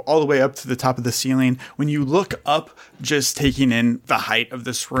that go all the way up to the top of the ceiling. When you look up, just taking in the height of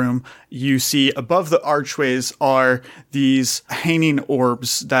this room, you see above the archways are these hanging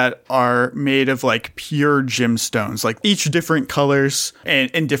orbs that are made of like pure gemstones, like each different colors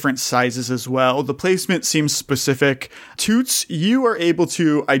and different sizes as well. The placement seems specific. Toots, you are able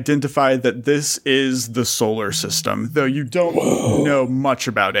to identify that this is the solar system, though you don't know much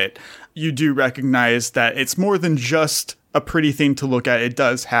about it. You do recognize that it's more than just a pretty thing to look at. It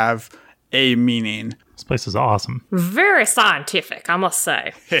does have a meaning. This place is awesome. Very scientific, I must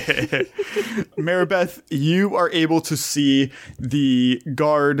say. Maribeth, you are able to see the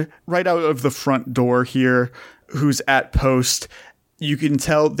guard right out of the front door here who's at post. You can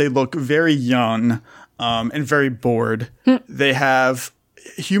tell they look very young and very bored. They have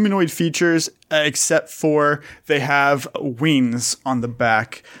humanoid features, except for they have wings on the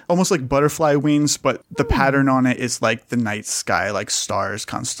back, almost like butterfly wings, but the pattern on it is like the night sky, like stars,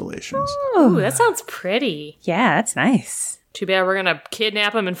 constellations. Ooh, that sounds pretty. Yeah, that's nice. Too bad we're gonna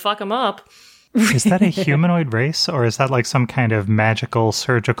kidnap him and fuck him up. Is that a humanoid race, or is that like some kind of magical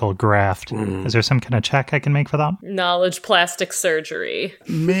surgical graft? Is there some kind of check I can make for that? Knowledge plastic surgery.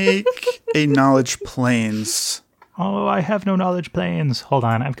 Make a knowledge planes. Oh, I have no knowledge planes. Hold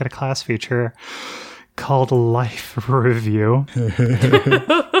on, I've got a class feature called Life Review.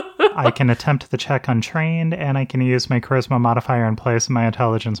 I can attempt the check untrained, and I can use my charisma modifier in place of my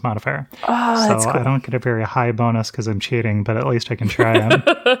intelligence modifier. Oh, that's cool. I don't get a very high bonus because I'm cheating, but at least I can try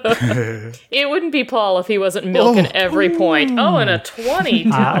it. It wouldn't be Paul if he wasn't milking every point. Oh, and a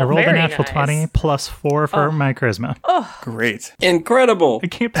 20. I rolled a Very natural nice. 20 plus 4 for my charisma. Great. Incredible. I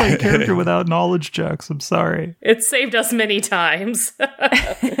can't play a character without knowledge checks. I'm sorry. It saved us many times.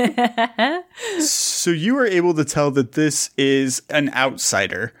 So you are able to tell that this is an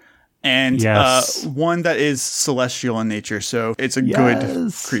outsider. And Yes. one that is celestial in nature, so it's a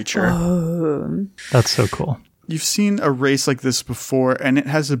good creature. That's so cool. You've seen a race like this before, and it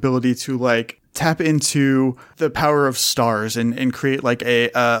has the ability to like tap into the power of stars and create like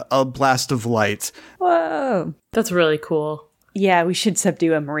a blast of light. Whoa. That's really cool. Yeah, we should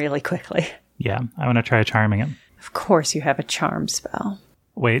subdue him really quickly. Yeah, I want to try charming him. Of course you have a charm spell.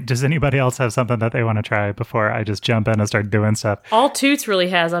 Wait, does anybody else have something that they want to try before I just jump in and start doing stuff? All Toots really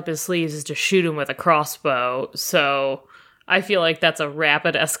has up his sleeves is to shoot him with a crossbow, so I feel like that's a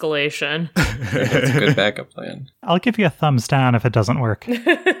rapid escalation. That's a good backup plan. I'll give you a thumbs down if it doesn't work.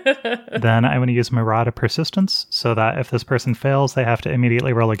 Then I'm going to use my Rod of Persistence so that if this person fails, they have to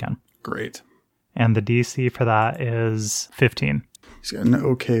immediately roll again. Great. And the DC for that is 15. He's got an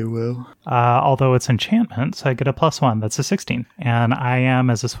okay will. Although it's enchantment, so I get a +1. That's a 16. And I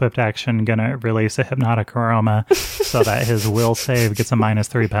am, as a swift action, going to release a hypnotic aroma so that his will save gets a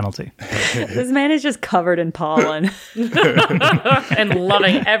 -3 penalty. This man is just covered in pollen. And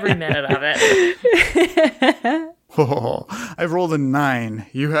loving every minute of it. Oh, I've rolled a 9.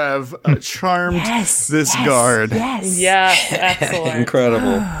 You have charmed this guard. Yeah, excellent.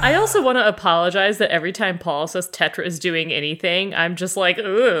 Incredible. I also want to apologize that every time Paul says Tetra is doing anything, I'm just like,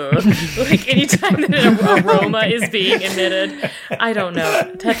 ugh. Like anytime that an aroma is being emitted, I don't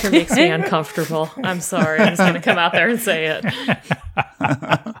know. Tetra makes me uncomfortable. I'm sorry. I'm just going to come out there and say it.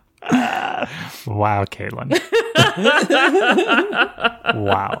 Wow, Caitlin.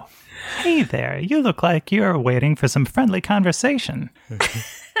 Wow. Hey there, you look like you're waiting for some friendly conversation.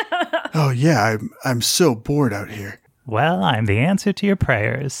 Oh, yeah, I'm so bored out here. Well, I'm the answer to your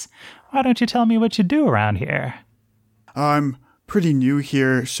prayers. Why don't you tell me what you do around here? I'm pretty new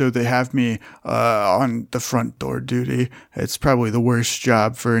here, so they have me on the front door duty. It's probably the worst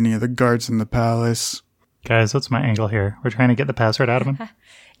job for any of the guards in the palace. Guys, what's my angle here? We're trying to get the password out of him?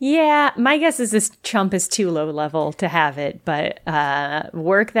 Yeah, my guess is this chump is too low level to have it, but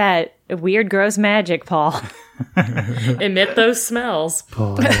work that weird, gross magic, Paul. Emit those smells.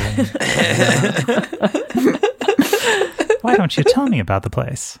 Boy. Why don't you tell me about the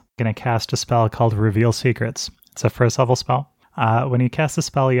place? I'm going to cast a spell called Reveal Secrets. It's a first level spell. When you cast the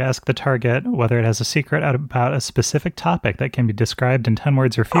spell, you ask the target whether it has a secret about a specific topic that can be described in 10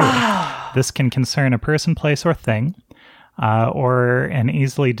 words or fewer. This can concern a person, place, or thing, or an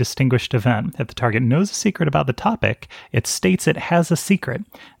easily distinguished event. If the target knows a secret about the topic, it states it has a secret.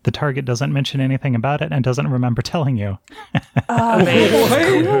 The target doesn't mention anything about it and doesn't remember telling you. Oh, man. Cool.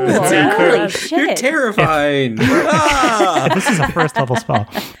 Holy shit. You're terrifying. This is a first level spell.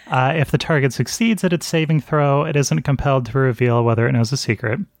 If the target succeeds at its saving throw, it isn't compelled to reveal whether it knows a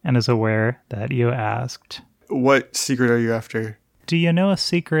secret and is aware that you asked. What secret are you after? Do you know a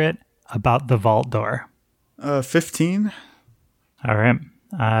secret about the vault door? 15? All right.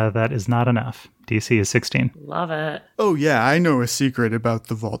 That is not enough. DC is 16. Love it. Oh, yeah, I know a secret about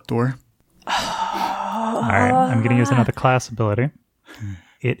the vault door. All right. I'm going to use another class ability.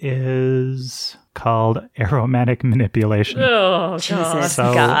 It is called Aromatic Manipulation. Oh, Jesus,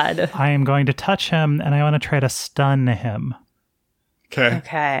 so God. I am going to touch him, and I want to try to stun him. Okay.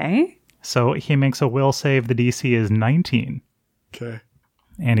 Okay. So he makes a will save. The DC is 19. Okay.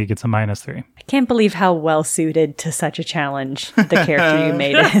 And he gets a -3. I can't believe how well suited to such a challenge the character you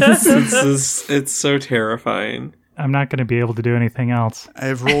made is. It's so terrifying. I'm not going to be able to do anything else. I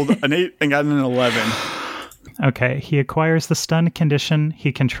have rolled an 8 and gotten an 11. Okay, he acquires the stun condition.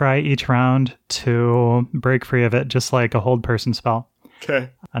 He can try each round to break free of it, just like a hold person spell. Okay.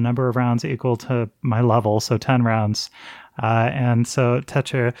 A number of rounds equal to my level, so 10 rounds. And so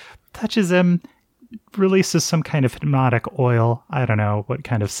Tetra touches him, releases some kind of hypnotic oil. I don't know what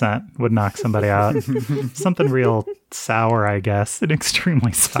kind of scent would knock somebody out. Something real sour, I guess. An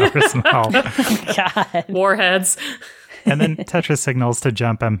extremely sour smell. God. Warheads. And then Tetra signals to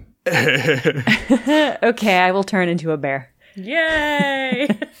jump him. Okay, I will turn into a bear. Yay!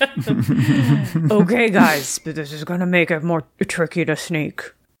 Okay, guys, but this is gonna make it more tricky to sneak.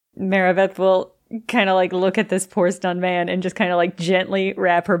 Maribeth will kind of like look at this poor stunned man and just kind of like gently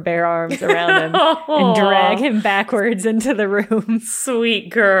wrap her bare arms around him and drag him backwards into the room. Sweet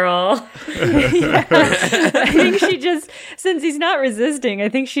girl. Yeah. I think she just, since he's not resisting, I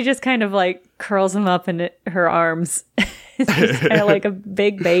think she just kind of like curls him up in her arms. It's just kind of like a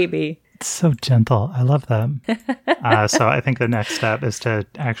big baby. It's so gentle. I love that. So I think the next step is to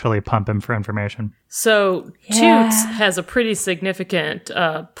actually pump him for information. So Toots has a pretty significant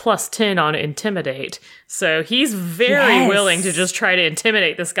 +10 on Intimidate. So he's very willing to just try to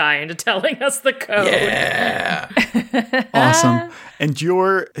intimidate this guy into telling us the code. Yeah. Awesome. And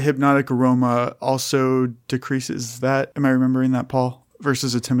your hypnotic aroma also decreases that. Am I remembering that, Paul?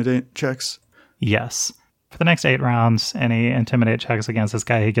 Versus intimidate checks? Yes. For the next 8 rounds, any intimidate checks against this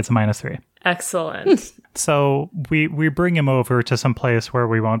guy, he gets a -3. Excellent. So we bring him over to some place where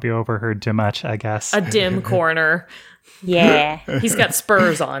we won't be overheard too much, I guess. A dim corner. Yeah. He's got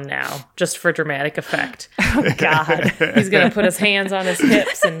spurs on now, just for dramatic effect. Oh, God. He's going to put his hands on his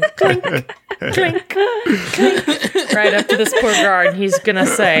hips and clink, clink, clink, right up to this poor guard. And he's going to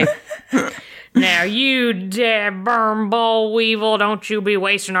say, "Now, you dead burn boll weevil, don't you be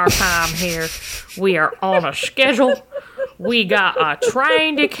wasting our time here. We are on a schedule. We got a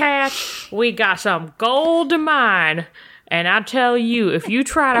train to catch. We got some gold to mine. And I tell you, if you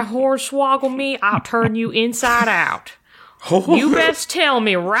try to hornswoggle me, I'll turn you inside out. You best tell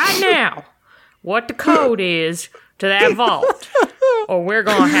me right now what the code is to that vault, or we're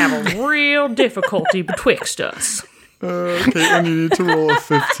going to have a real difficulty betwixt us." Caitlin, you need to roll a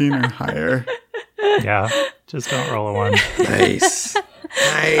 15 or higher. Yeah, just don't roll a 1. Nice.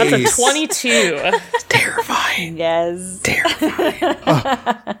 That's a 22. Terrifying. Yes. Terrifying.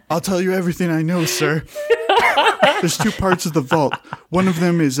 I'll tell you everything I know, sir. There's 2 parts of the vault. One of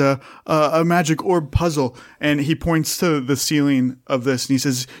them is a magic orb puzzle, and he points to the ceiling of this, and he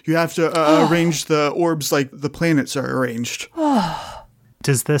says, "You have to arrange the orbs like the planets are arranged."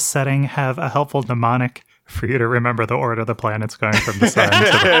 Does this setting have a helpful mnemonic for you to remember the order of the planets going from the sun to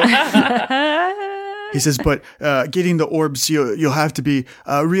the... He says, but getting the orbs, you'll have to be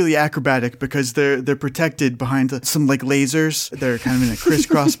really acrobatic because they're protected behind some like lasers. They're kind of in a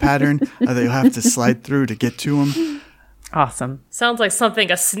crisscross pattern that you'll have to slide through to get to them. Awesome. Sounds like something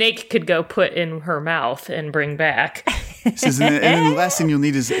a snake could go put in her mouth and bring back. He says, and then the last thing you'll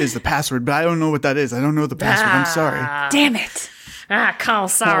need is the password, but I don't know what that is. I don't know the password. I'm sorry. Damn it.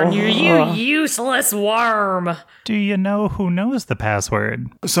 Consarn you useless worm. Do you know who knows the password?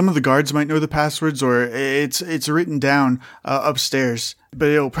 Some of the guards might know the passwords, or it's written down upstairs, but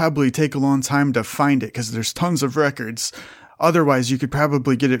it'll probably take a long time to find it because there's tons of records. Otherwise, you could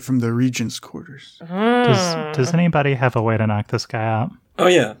probably get it from the regent's quarters. Does anybody have a way to knock this guy out? Oh,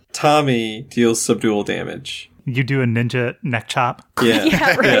 yeah. Tommy deals subdual damage. You do a ninja neck chop? Yeah.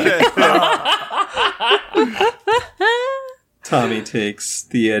 Yeah, right. Tommy takes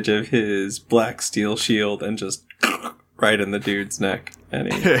the edge of his black steel shield and just right in the dude's neck.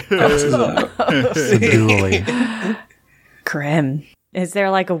 And he passes out. Subdually. Grim. Is there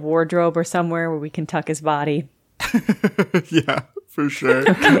like a wardrobe or somewhere where we can tuck his body? Yeah, for sure.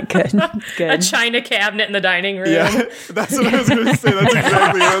 Okay, good. A china cabinet in the dining room. Yeah, that's what I was going to say. That's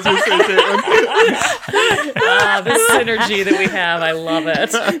exactly what I was going to say, Caitlin. The synergy that we have, I love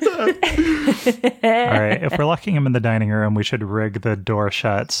it. All right, if we're locking him in the dining room, we should rig the door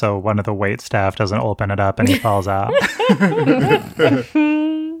shut so one of the wait staff doesn't open it up and he falls out.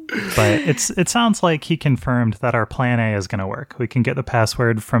 But it sounds like he confirmed that our plan A is going to work. We can get the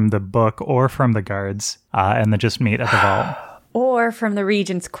password from the book or from the guards, and then just meet at the vault. Or from the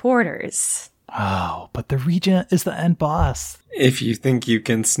regent's quarters. Oh, but the regent is the end boss. If you think you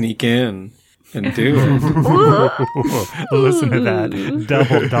can sneak in and do it. Listen to that.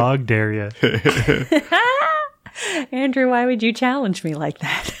 Double dog dare you. Andrew, why would you challenge me like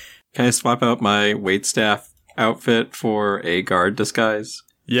that? Can I swap out my waitstaff outfit for a guard disguise?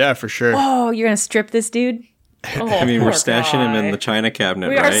 Yeah, for sure. Oh, you're going to strip this dude? I mean, we're stashing him in the china cabinet,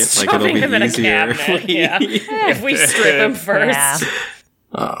 we right? Are shoving him in a cabinet. Yeah. If we strip him first. Yeah.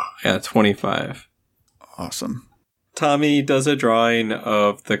 Oh, yeah, 25. Awesome. Tommy does a drawing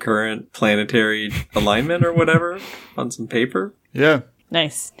of the current planetary alignment or whatever on some paper. Yeah.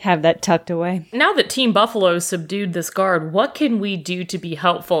 Nice. Have that tucked away. Now that Team Buffalo subdued this guard, what can we do to be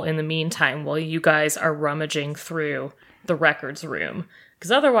helpful in the meantime while you guys are rummaging through the records room?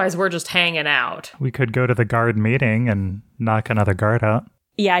 Because otherwise we're just hanging out. We could go to the guard meeting and knock another guard out.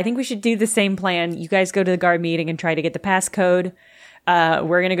 Yeah, I think we should do the same plan. You guys go to the guard meeting and try to get the passcode.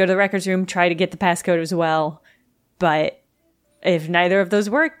 We're going to go to the records room, try to get the passcode as well. But if neither of those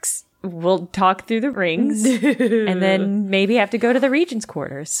works, we'll talk through the rings and then maybe have to go to the regent's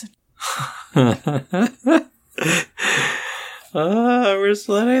quarters. We're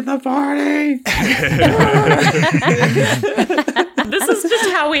splitting the party. This is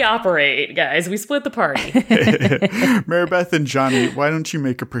just how we operate, guys. We split the party. Maribeth and Johnny, why don't you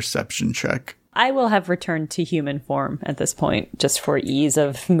make a perception check? I will have returned to human form at this point, just for ease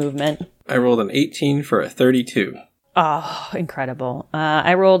of movement. I rolled an 18 for a 32. Oh, incredible.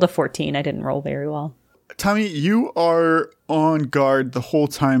 I rolled a 14. I didn't roll very well. Tommy, you are on guard the whole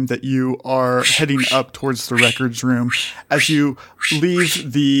time that you are heading up towards the records room. As you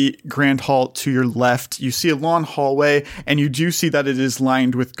leave the grand hall to your left, you see a long hallway, and you do see that it is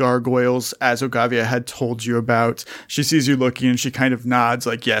lined with gargoyles, as Ogavia had told you about. She sees you looking, and she kind of nods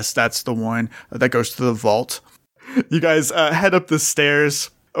like, yes, that's the one that goes to the vault. You guys head up the stairs.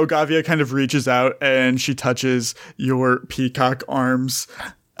 Ogavia kind of reaches out, and she touches your peacock arms.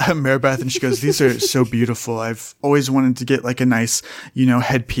 Maribeth, and she goes, these are so beautiful. I've always wanted to get like a nice,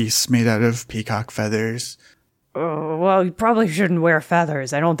 headpiece made out of peacock feathers. Oh, well, you probably shouldn't wear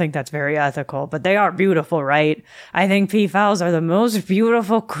feathers. I don't think that's very ethical, but they are beautiful, right? I think peafowls are the most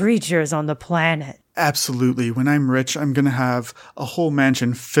beautiful creatures on the planet. Absolutely. When I'm rich, I'm going to have a whole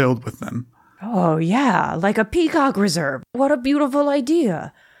mansion filled with them. Oh, yeah, like a peacock reserve. What a beautiful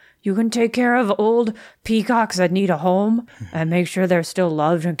idea. You can take care of old peacocks that need a home and make sure they're still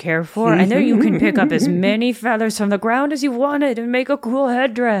loved and cared for. And then you can pick up as many feathers from the ground as you wanted and make a cool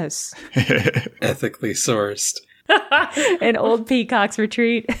headdress. Ethically sourced. An old peacock's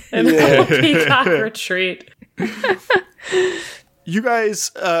retreat. Old peacock retreat. You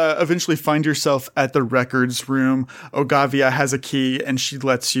guys eventually find yourself at the records room. Ogavia has a key and she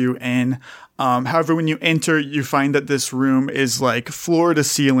lets you in. However, when you enter, you find that this room is like floor to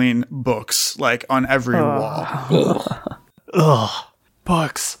ceiling books, like on every wall. Ugh,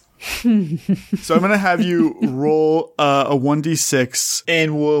 books. So I'm going to have you roll a 1d6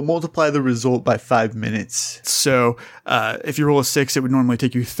 and we'll multiply the result by 5 minutes. So if you roll a 6, it would normally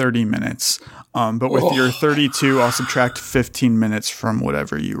take you 30 minutes. But with your 32, I'll subtract 15 minutes from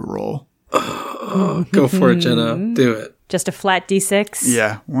whatever you roll. Go for it, Jenna. Do it. Just a flat D6?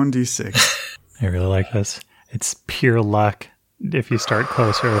 Yeah, 1d6. I really like this. It's pure luck if you start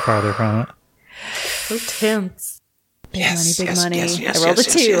closer or farther from it. So tense. Big money. I rolled a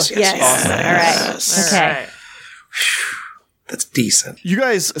 2. Yes. All right. Okay. That's decent. You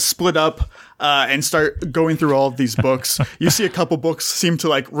guys split up and start going through all of these books. You see a couple books seem to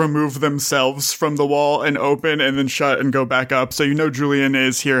like remove themselves from the wall and open and then shut and go back up. So you know Julian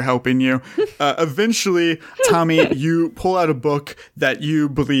is here helping you. Eventually, Tommy, you pull out a book that you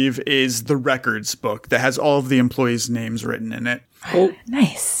believe is the records book that has all of the employees' names written in it. Oh,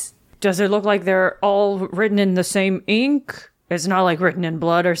 nice. Does it look like they're all written in the same ink? It's not like written in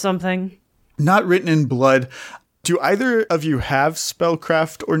blood or something? Not written in blood. Do either of you have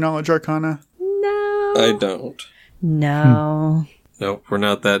spellcraft or knowledge arcana? No. I don't. No. Nope, we're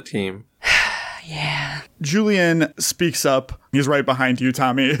not that team. Yeah. Julian speaks up. He's right behind you,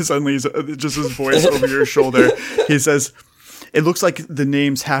 Tommy. Suddenly, just his voice over your shoulder. He says, "It looks like the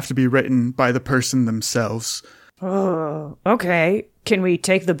names have to be written by the person themselves." Oh, okay. Can we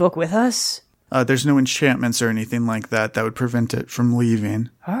take the book with us? There's no enchantments or anything like that that would prevent it from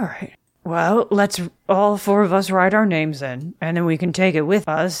leaving. All right. Well, let's all 4 of us write our names in, and then we can take it with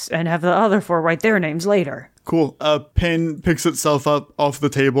us and have the other 4 write their names later. Cool. A pen picks itself up off the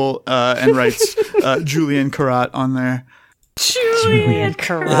table and writes Julian Karat on there. Julian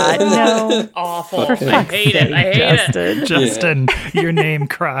Karat. No. Awful. I hate it. Justin, your name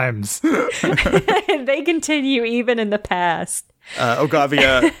crimes. They continue even in the past.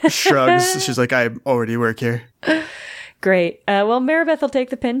 Ogavia shrugs. She's like, I already work here. Great. Well, Maribeth will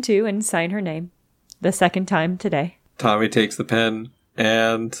take the pen too and sign her name the second time today. Tommy takes the pen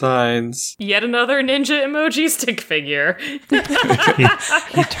and signs. Yet another ninja emoji stick figure.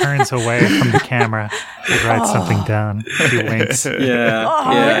 He turns away from the camera and writes something down. He winks.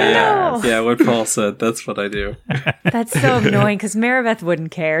 Yeah, what Paul said. That's what I do. That's so annoying because Maribeth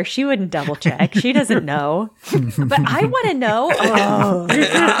wouldn't care. She wouldn't double check. She doesn't know. But I want to know. Oh.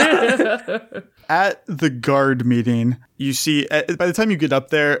 At the guard meeting, you see, by the time you get up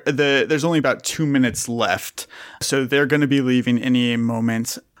there, there's only about 2 minutes left. So they're going to be leaving any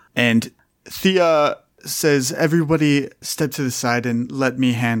moment. And Thea says, everybody step to the side and let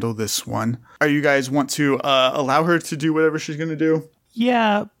me handle this one. Are you guys want to allow her to do whatever she's going to do?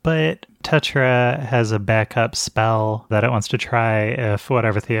 Yeah, but Tetra has a backup spell that it wants to try if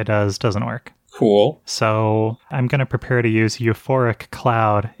whatever Thea does doesn't work. Cool. So I'm going to prepare to use Euphoric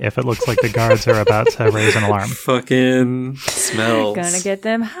Cloud if it looks like the guards are about to raise an alarm. Fucking smells. Gonna get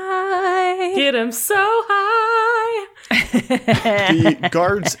them high. Get them so high. The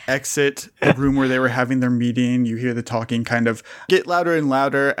guards exit the room where they were having their meeting. You hear the talking kind of get louder and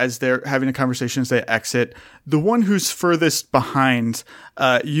louder as they're having a conversation as they exit. The one who's furthest behind,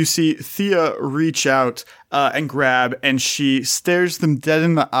 you see Thea reach out and grab, and she stares them dead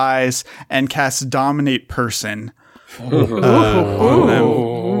in the eyes and casts Dominate Person on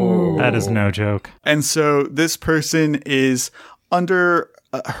them. That is no joke. And so this person is under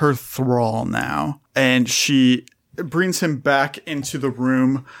her thrall now, and she brings him back into the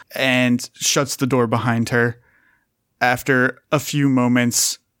room and shuts the door behind her. After a few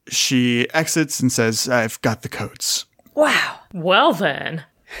moments, she exits and says, I've got the codes. Wow. Well then.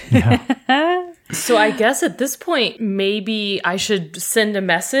 Yeah. So I guess at this point, maybe I should send a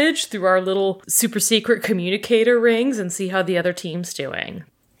message through our little super secret communicator rings and see how the other team's doing.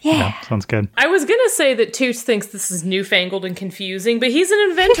 Yeah. Sounds good. I was going to say that Toots thinks this is newfangled and confusing, but he's an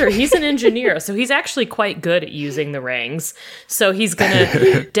inventor. He's an engineer, so he's actually quite good at using the rings. So he's going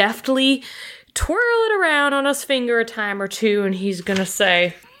to deftly twirl it around on his finger a time or two, and he's going to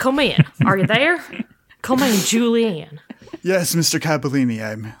say, come in. Are you there? Come in, Julianne. Yes, Mr. Capellini,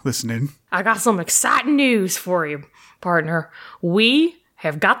 I'm listening. I got some exciting news for you, partner. We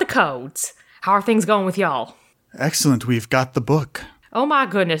have got the codes. How are things going with y'all? Excellent. We've got the book. Oh my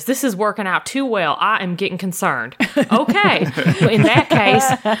goodness, this is working out too well. I am getting concerned. Okay, well, in that case,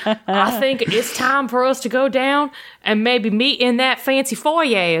 I think it's time for us to go down and maybe meet in that fancy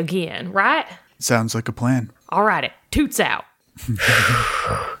foyer again, right? Sounds like a plan. All righty, Toots out.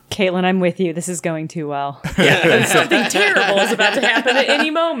 Caitlin, I'm with you. This is going too well. Yeah, something terrible is about to happen at any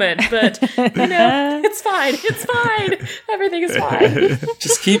moment, but, it's fine. It's fine. Everything is fine.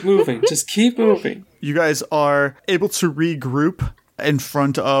 Just keep moving. Just keep moving. You guys are able to regroup in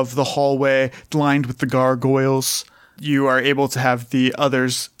front of the hallway lined with the gargoyles. You are able to have the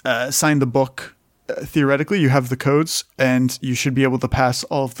others sign the book. Theoretically, you have the codes, and you should be able to pass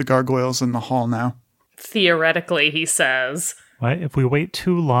all of the gargoyles in the hall now. Theoretically, he says. What? If we wait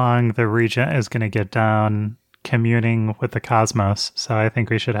too long, the regent is going to get down communing with the cosmos, so I think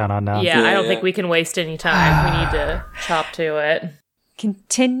we should head on down. Yeah, I don't think we can waste any time. We need to chop to it.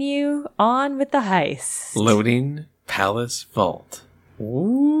 Continue on with the heist. Loading Palace Vault.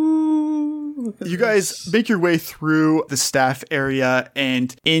 Ooh. You guys make your way through the staff area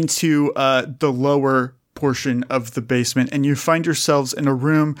and into the lower portion of the basement, and you find yourselves in a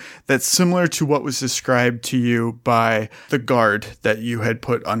room that's similar to what was described to you by the guard that you had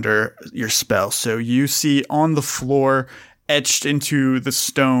put under your spell. So you see on the floor, etched into the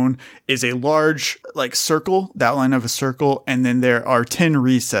stone, is a large circle, the outline of a circle, and then there are 10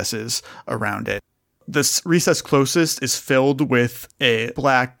 recesses around it. The recess closest is filled with a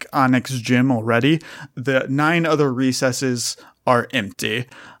black onyx gem already. The 9 other recesses are empty.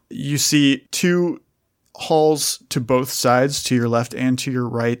 You see 2 halls to both sides, to your left and to your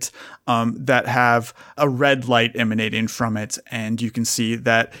right, that have a red light emanating from it. And you can see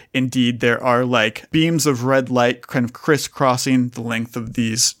that indeed there are beams of red light kind of crisscrossing the length of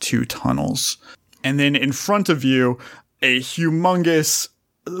these 2 tunnels. And then in front of you, a humongous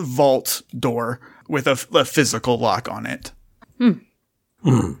vault door with a physical lock on it.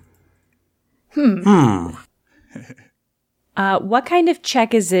 What kind of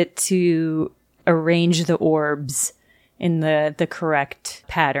check is it to arrange the orbs in the correct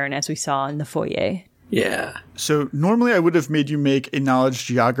pattern as we saw in the foyer? Yeah. So normally I would have made you make a knowledge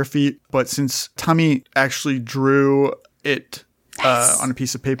geography, but since Tommy actually drew it on a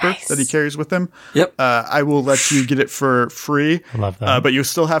piece of paper that he carries with him, I will let you get it for free. I love that. But you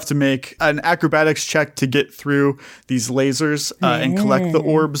still have to make an acrobatics check to get through these lasers and collect the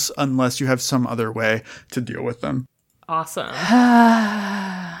orbs, unless you have some other way to deal with them. Awesome.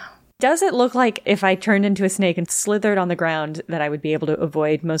 Does it look like if I turned into a snake and slithered on the ground that I would be able to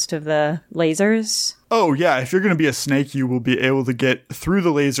avoid most of the lasers? Oh, yeah. If you're going to be a snake, you will be able to get through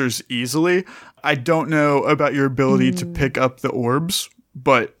the lasers easily. I don't know about your ability to pick up the orbs,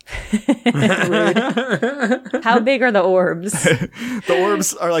 but... How big are the orbs? The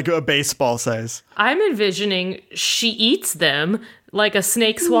orbs are like a baseball size. I'm envisioning she eats them like a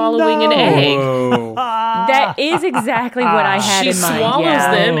snake swallowing an egg. That is exactly what I had in mind. She swallows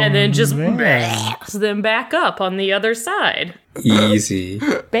them and then just brings them back up on the other side. Easy.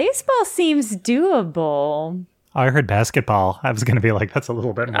 Baseball seems doable. I heard basketball. I was going to be like, that's a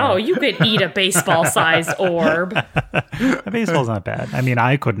little bit more. Oh, you could eat a baseball-sized orb. A baseball's not bad. I mean,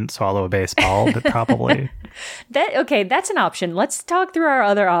 I couldn't swallow a baseball, but probably. That's an option. Let's talk through our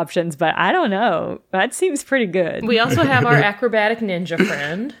other options, but I don't know. That seems pretty good. We also have our acrobatic ninja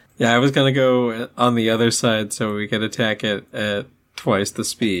friend. Yeah, I was going to go on the other side so we could attack it at twice the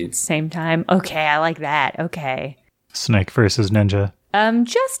speed. Same time. Okay, I like that. Okay. Snake versus ninja.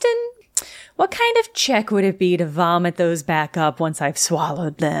 Justin, what kind of check would it be to vomit those back up once I've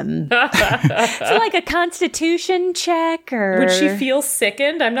swallowed them? So like a constitution check, or... Would she feel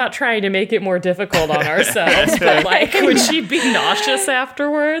sickened? I'm not trying to make it more difficult on ourselves, but would she be nauseous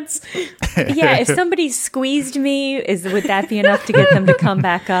afterwards? Yeah, if somebody squeezed me, would that be enough to get them to come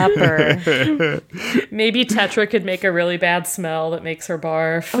back up, or... Maybe Tetra could make a really bad smell that makes her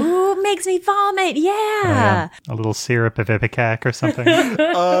barf. Ooh, makes me vomit, yeah! A little syrup of Ipecac or something.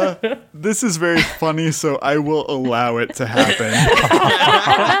 This is very funny, so I will allow it to happen.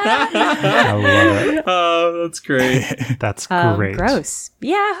 I love it. Oh, that's great. That's great. Gross.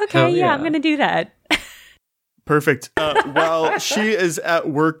 Yeah, okay, yeah, I'm going to do that. Perfect. While she is at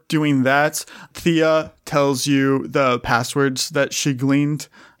work doing that, Thea tells you the passwords that she gleaned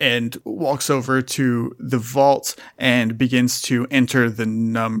and walks over to the vault and begins to enter the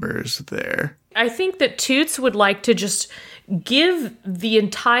numbers there. I think that Toots would like to just give the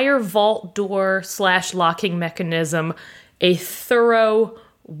entire vault door / locking mechanism a thorough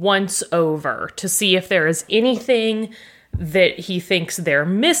once over to see if there is anything that he thinks they're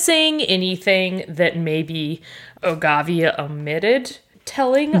missing, anything that maybe Ogavia omitted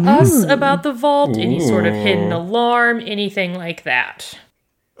telling us about the vault, any sort of hidden alarm, anything like that.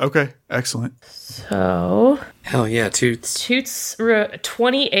 Okay, excellent. So... Hell yeah, Toots. Toots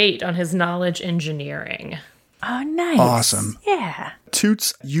 28 on his knowledge engineering. Oh, nice. Awesome. Yeah.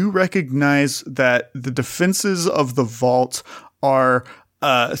 Toots, you recognize that the defenses of the vault are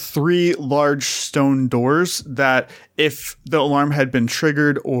 3 large stone doors that if the alarm had been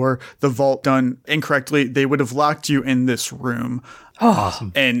triggered or the vault done incorrectly, they would have locked you in this room. Oh,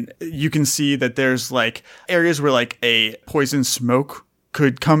 awesome. And you can see that there's areas where a poison smoke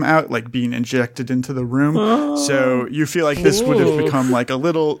could come out, being injected into the room. So you feel like this would have become a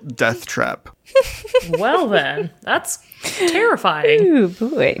little death trap. Well then, that's terrifying. Ooh,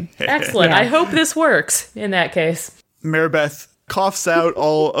 boy. Excellent. Yeah. I hope this works in that case. Maribeth coughs out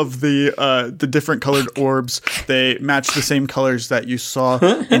all of the different colored orbs. They match the same colors that you saw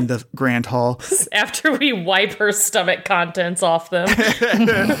in the grand hall. After we wipe her stomach contents off them.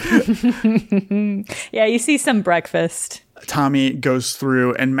 Yeah, you see some breakfast. Tommy goes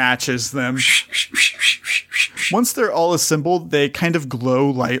through and matches them. Once they're all assembled, they kind of glow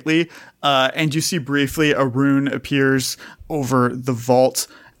lightly, and you see briefly a rune appears over the vault.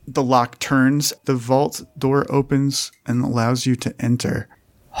 The lock turns, the vault door opens, and allows you to enter.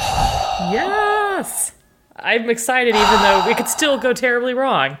 Yes! I'm excited even though we could still go terribly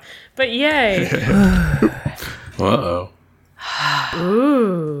wrong. But yay! Uh-oh.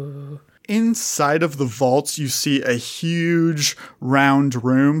 Ooh. Inside of the vaults, you see a huge round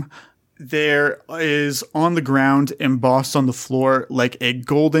room. There is on the ground, embossed on the floor, like a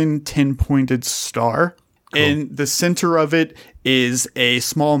golden 10-pointed star. Cool. In the center of it is a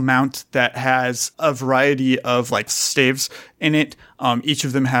small mount that has a variety of like staves in it. Each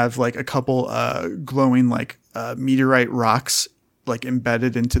of them have like a couple glowing like meteorite rocks like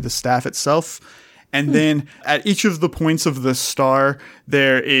embedded into the staff itself. And then at each of the points of the star,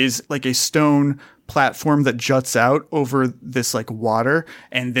 there is like a stone platform that juts out over this like water.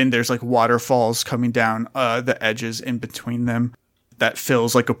 And then there's like waterfalls coming down the edges in between them that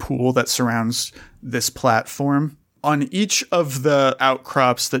fills like a pool that surrounds this platform. On each of the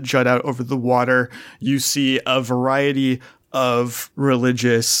outcrops that jut out over the water, you see a variety of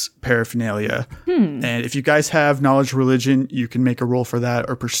religious paraphernalia. And if you guys have knowledge religion, you can make a roll for that,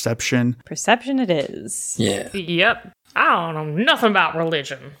 or perception. Perception it is. Yeah. Yep. I don't know nothing about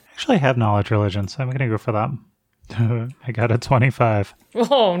religion. Actually, I have knowledge religion, so I'm going to go for that. I got a 25.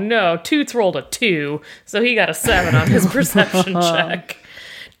 Oh no, Toots rolled a 2, so he got a 7 on his perception check.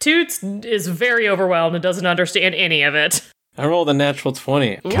 Toots is very overwhelmed and doesn't understand any of it. I rolled a natural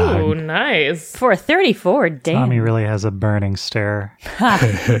 20. Ooh, nice. For a 34, damn. Tommy really has a burning stare.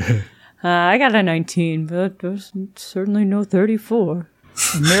 I got a 19, but there's certainly no 34.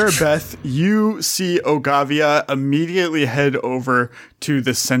 Maribeth, you see Ogavia immediately head over to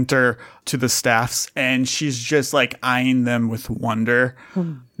the center, to the staffs, and she's just like eyeing them with wonder.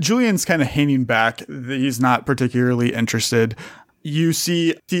 Julian's kind of hanging back. He's not particularly interested. You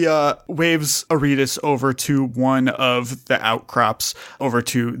see Thea waves Aretas over to one of the outcrops, over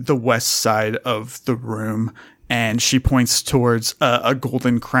to the west side of the room, and she points towards a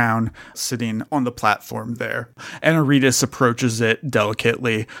golden crown sitting on the platform there. And Aretas approaches it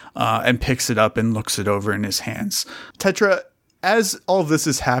delicately and picks it up and looks it over in his hands. Tetra, as all of this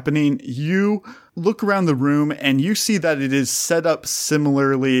is happening, you look around the room and you see that it is set up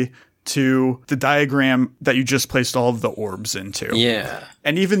similarly to the diagram that you just placed all of the orbs into. Yeah.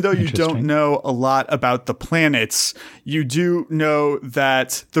 And even though you don't know a lot about the planets, you do know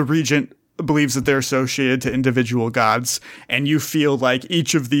that the Regent believes that they're associated to individual gods, and you feel like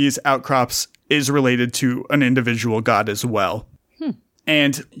each of these outcrops is related to an individual god as well.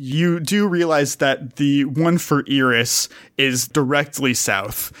 And you do realize that the one for Iris is directly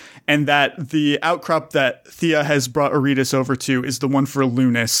south, and that the outcrop that Thea has brought Aretas over to is the one for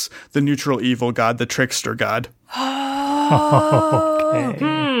Lunas, the neutral evil god, the trickster god. Okay.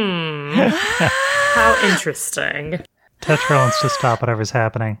 How interesting. Tetra wants to stop whatever's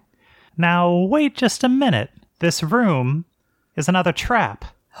happening. Now, wait just a minute. This room is another trap.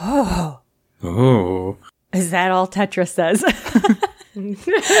 Oh. Is that all Tetra says? You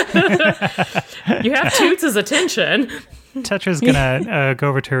have Toots' attention. Tetra's gonna go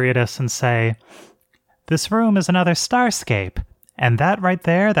over to Aretas and say, "This room is another starscape. And that right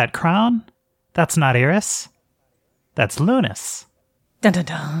there, that crown, that's not Iris. That's Lunas." Dun dun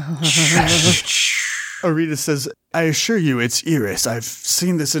dun. Aretas says, "I assure you it's Iris. I've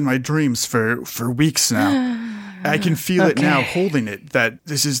seen this in my dreams for weeks now. I can feel it now holding it, that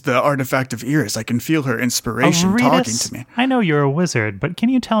this is the artifact of Iris. I can feel her inspiration talking to me." I know you're a wizard, but can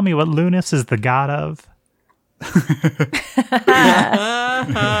you tell me what Lunas is the god of?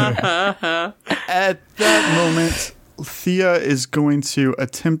 At that moment, Thea is going to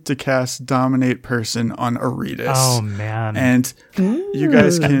attempt to cast Dominate Person on Aretas. Oh, man. And you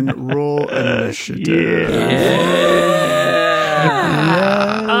guys can roll initiative.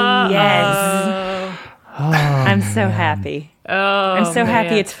 Yes. I'm so happy. I'm so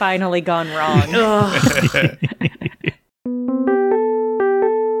happy it's finally gone wrong.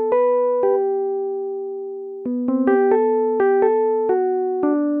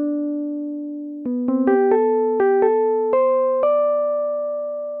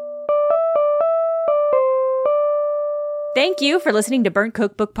 Thank you for listening to Burnt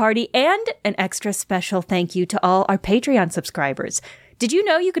Cookbook Party, and an extra special thank you to all our Patreon subscribers. Did you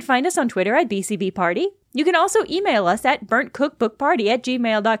know you could find us on Twitter at BCB Party? You can also email us at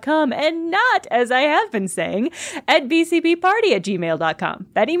burntcookbookparty@gmail.com and not, as I have been saying, at bcbparty@gmail.com.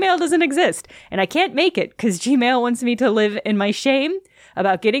 That email doesn't exist, and I can't make it because Gmail wants me to live in my shame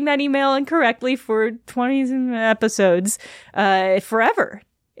about getting that email incorrectly for 20 episodes forever.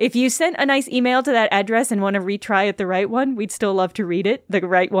 If you sent a nice email to that address and want to retry it the right one, we'd still love to read it. The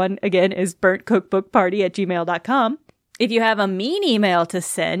right one, again, is burntcookbookparty@gmail.com. If you have a mean email to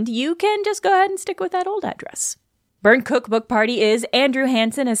send, you can just go ahead and stick with that old address. Burnt Cookbook Party is Andrew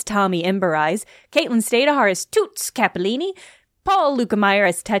Hansen as Tommy Emberize, Caitlin Stadahar as Toots Capellini, Paul Lukemeyer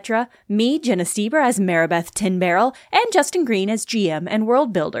as Tetra, me, Jenna Stieber, as Maribeth Tinbarrel, and Justin Green as GM and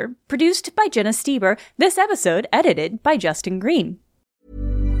World Builder. Produced by Jenna Stieber, this episode edited by Justin Green.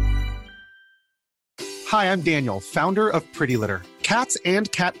 Hi, I'm Daniel, founder of Pretty Litter. Cats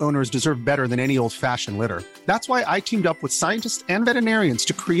and cat owners deserve better than any old-fashioned litter. That's why I teamed up with scientists and veterinarians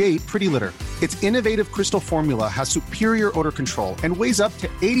to create Pretty Litter. Its innovative crystal formula has superior odor control and weighs up to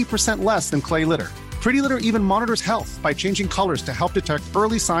 80% less than clay litter. Pretty Litter even monitors health by changing colors to help detect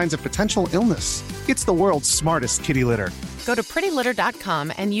early signs of potential illness. It's the world's smartest kitty litter. Go to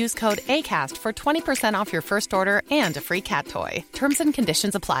prettylitter.com and use code ACAST for 20% off your first order and a free cat toy. Terms and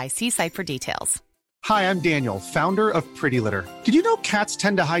conditions apply. See site for details. Hi, I'm Daniel, founder of Pretty Litter. Did you know cats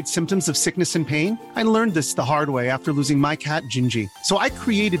tend to hide symptoms of sickness and pain? I learned this the hard way after losing my cat, Gingy. So I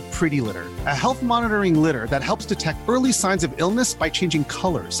created Pretty Litter, a health monitoring litter that helps detect early signs of illness by changing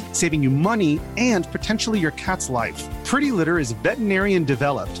colors, saving you money and potentially your cat's life. Pretty Litter is veterinarian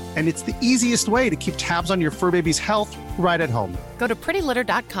developed, and it's the easiest way to keep tabs on your fur baby's health right at home. Go to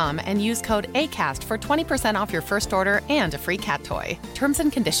prettylitter.com and use code ACAST for 20% off your first order and a free cat toy. Terms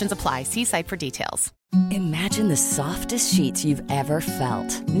and conditions apply. See site for details. Imagine the softest sheets you've ever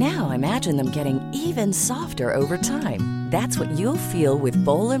felt. Now imagine them getting even softer over time. That's what you'll feel with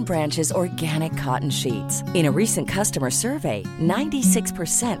Boll & Branch's organic cotton sheets. In a recent customer survey,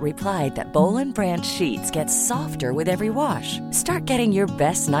 96% replied that Boll & Branch sheets get softer with every wash. Start getting your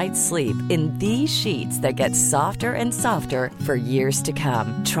best night's sleep in these sheets that get softer and softer for years to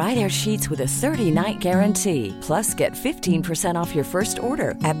come. Try their sheets with a 30-night guarantee. Plus, get 15% off your first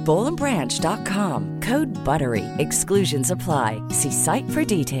order at bollandbranch.com. Code BUTTERY. Exclusions apply. See site for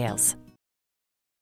details.